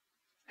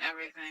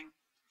everything.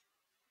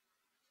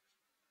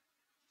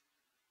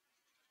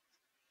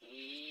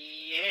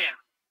 Yeah.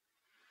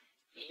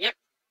 Yep.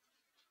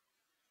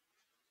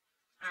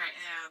 Alright,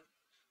 yeah.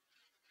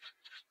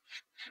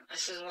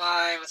 This is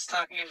why I was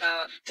talking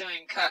about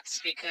doing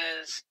cuts,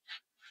 because,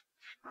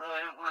 although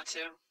I don't want to,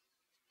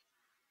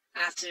 I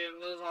have to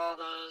move all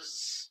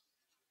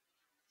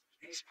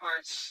these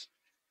parts.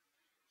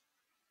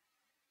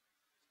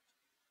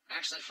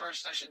 Actually,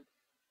 first I should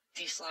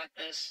deselect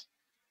this.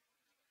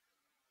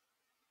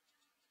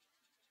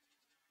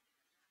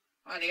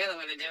 Or the other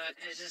way to do it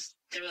is just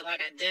do it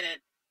like I did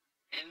it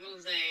and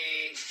move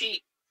the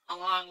feet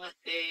along with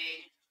the,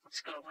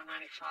 let's go to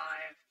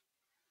 195.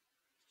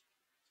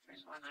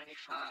 There's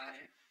 195.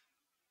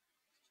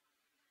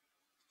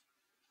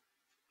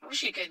 I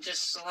wish you could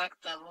just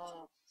select the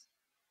whole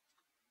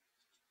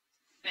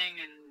thing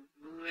and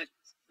move it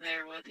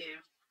there with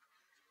you.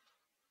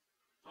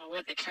 Well,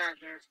 with the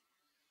character.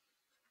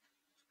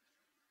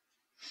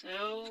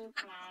 So,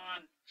 come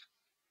on.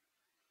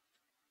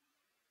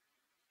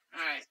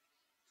 Alright.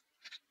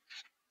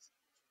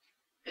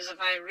 Because if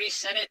I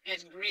reset it,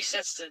 it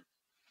resets to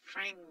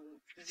frame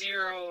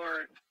 0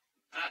 or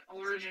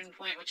origin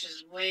point, which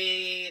is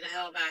way the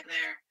hell back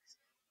there.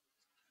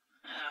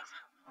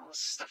 All this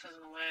stuff is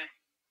in the way.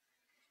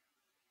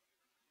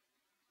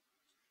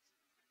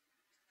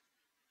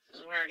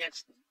 This is where it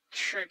gets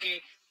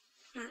tricky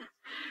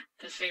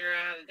to figure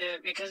out how to do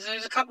it, because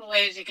there's a couple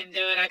ways you can do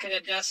it. I could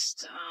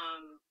adjust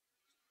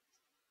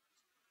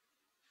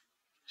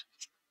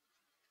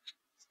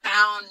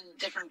bound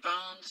different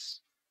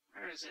bones.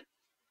 Where is it?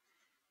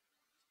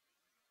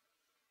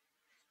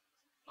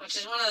 Which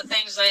is one of the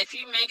things that if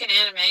you make an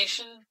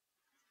animation,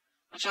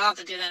 which I'll have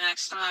to do the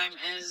next time,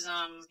 is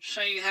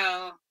show you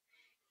how,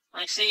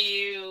 like, say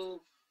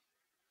you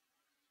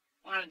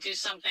want to do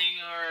something,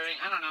 or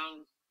I don't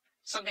know,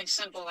 something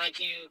simple like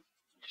you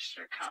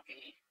register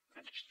copy,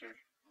 register.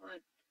 Will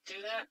it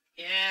do that?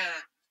 Yeah.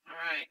 All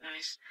right,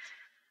 nice.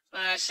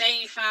 But say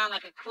you found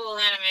like a cool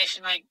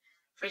animation, like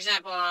for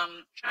example,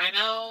 I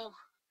know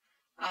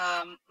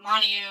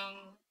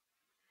Monium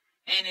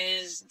in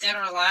his Dead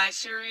or Alive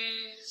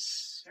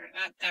series, or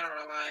not Dead or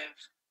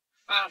Alive,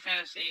 Final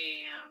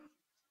Fantasy,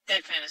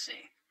 Dead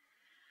Fantasy.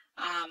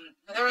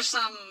 There were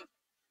some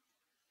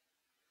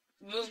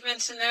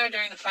movements in there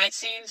during the fight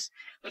scenes,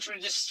 which were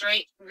just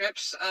straight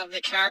rips of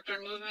the character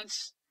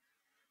movements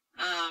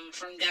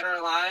from Dead or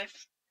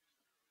Alive,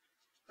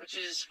 which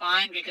is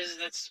fine because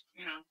that's,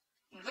 you know,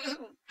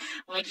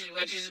 what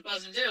you're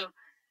supposed to do,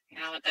 you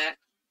know, with that.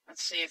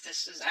 Let's see if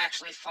this is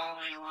actually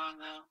following along,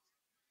 though.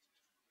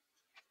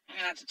 I'm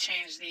going to have to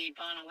change the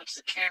bone on which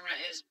the camera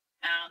is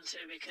bound to,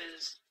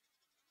 because...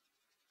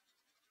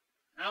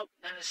 Nope,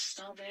 that is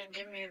still didn't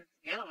give me...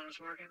 The other one was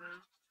working,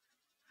 though.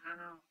 I don't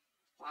know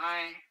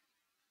why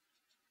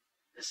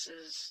this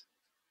is...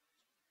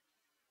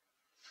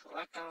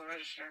 Select all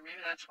register.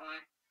 Maybe that's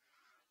why.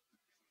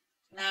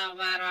 No,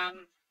 but,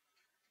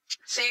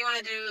 say you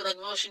want to do, like,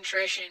 motion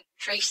tracing,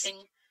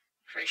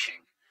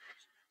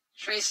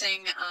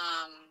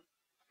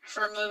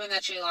 for a movement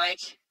that you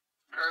like,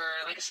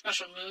 or like a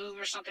special move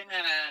or something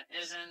that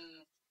is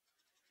in,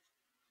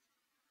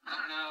 I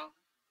don't know,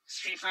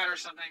 Street Fighter or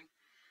something.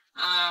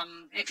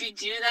 If you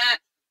do that,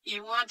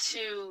 you want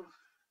to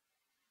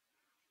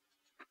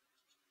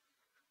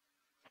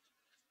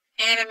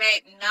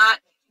animate not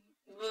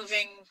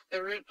moving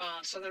the root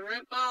bone. So the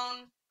root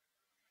bone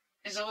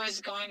is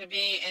always going to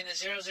be in the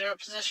 0-0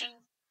 position,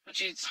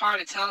 which is hard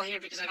to tell here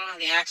because I don't have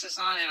the axis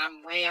on and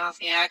I'm way off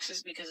the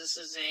axis because this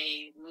is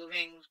a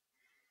moving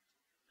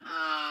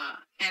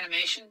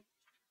animation.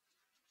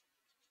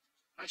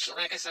 Which,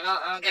 like I said,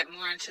 I'll get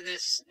more into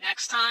this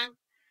next time.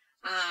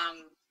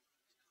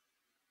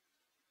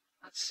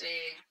 Let's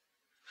see.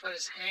 Foot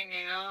is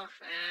hanging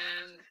off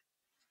and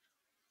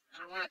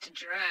I don't want it to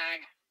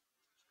drag.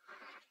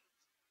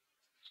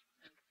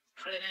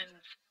 Put it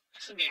in.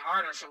 This would be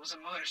harder if it was a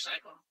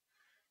motorcycle.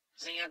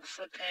 Because then you have the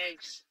foot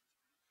pegs.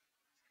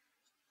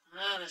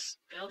 Oh, this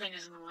building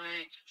is in the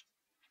way.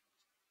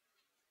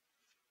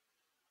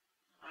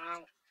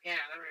 Oh,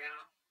 yeah, there we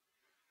go.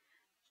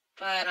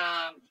 But,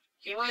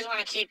 you always want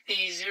to keep the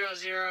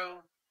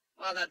 0-0,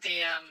 well,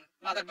 the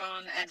mother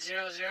bone at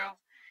 0-0,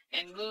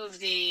 and move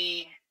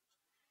the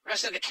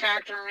rest of the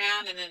character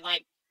around, and then,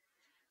 like,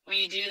 when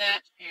you do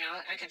that, you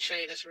know, I can show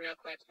you this real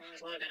quick. Let me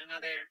load in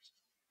another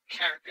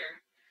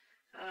character.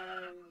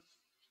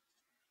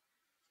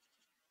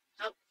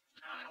 Nope,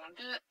 no, I don't want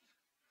to do it.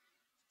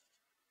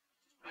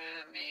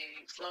 Let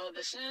me load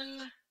this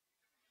in.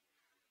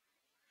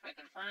 If I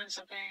can find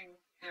something.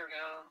 Here we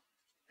go.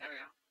 There we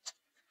go.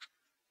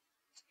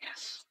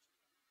 Yes.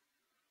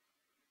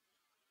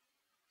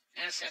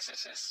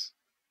 Yes.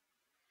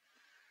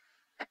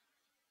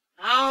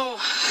 Oh!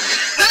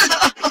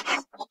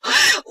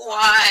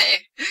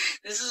 Why?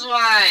 This is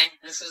why.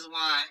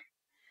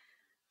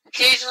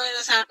 Occasionally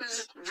this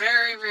happens,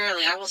 very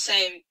rarely. I will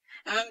say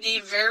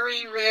MMD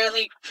very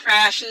rarely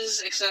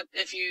crashes, except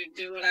if you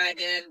do what I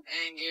did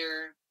and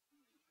you're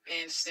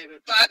being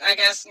stupid. But I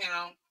guess, you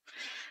know,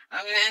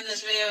 I'm going to end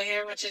this video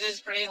here, which it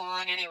is pretty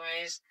long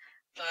anyways.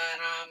 But,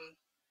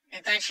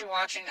 and thanks for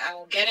watching. I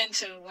will get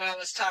into what I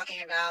was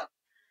talking about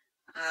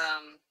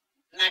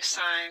next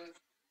time,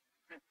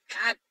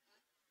 God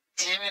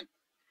damn it.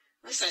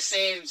 At least I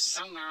saved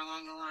somewhere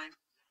along the line.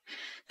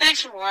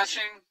 Thanks for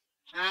watching.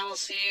 I will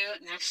see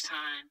you next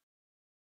time.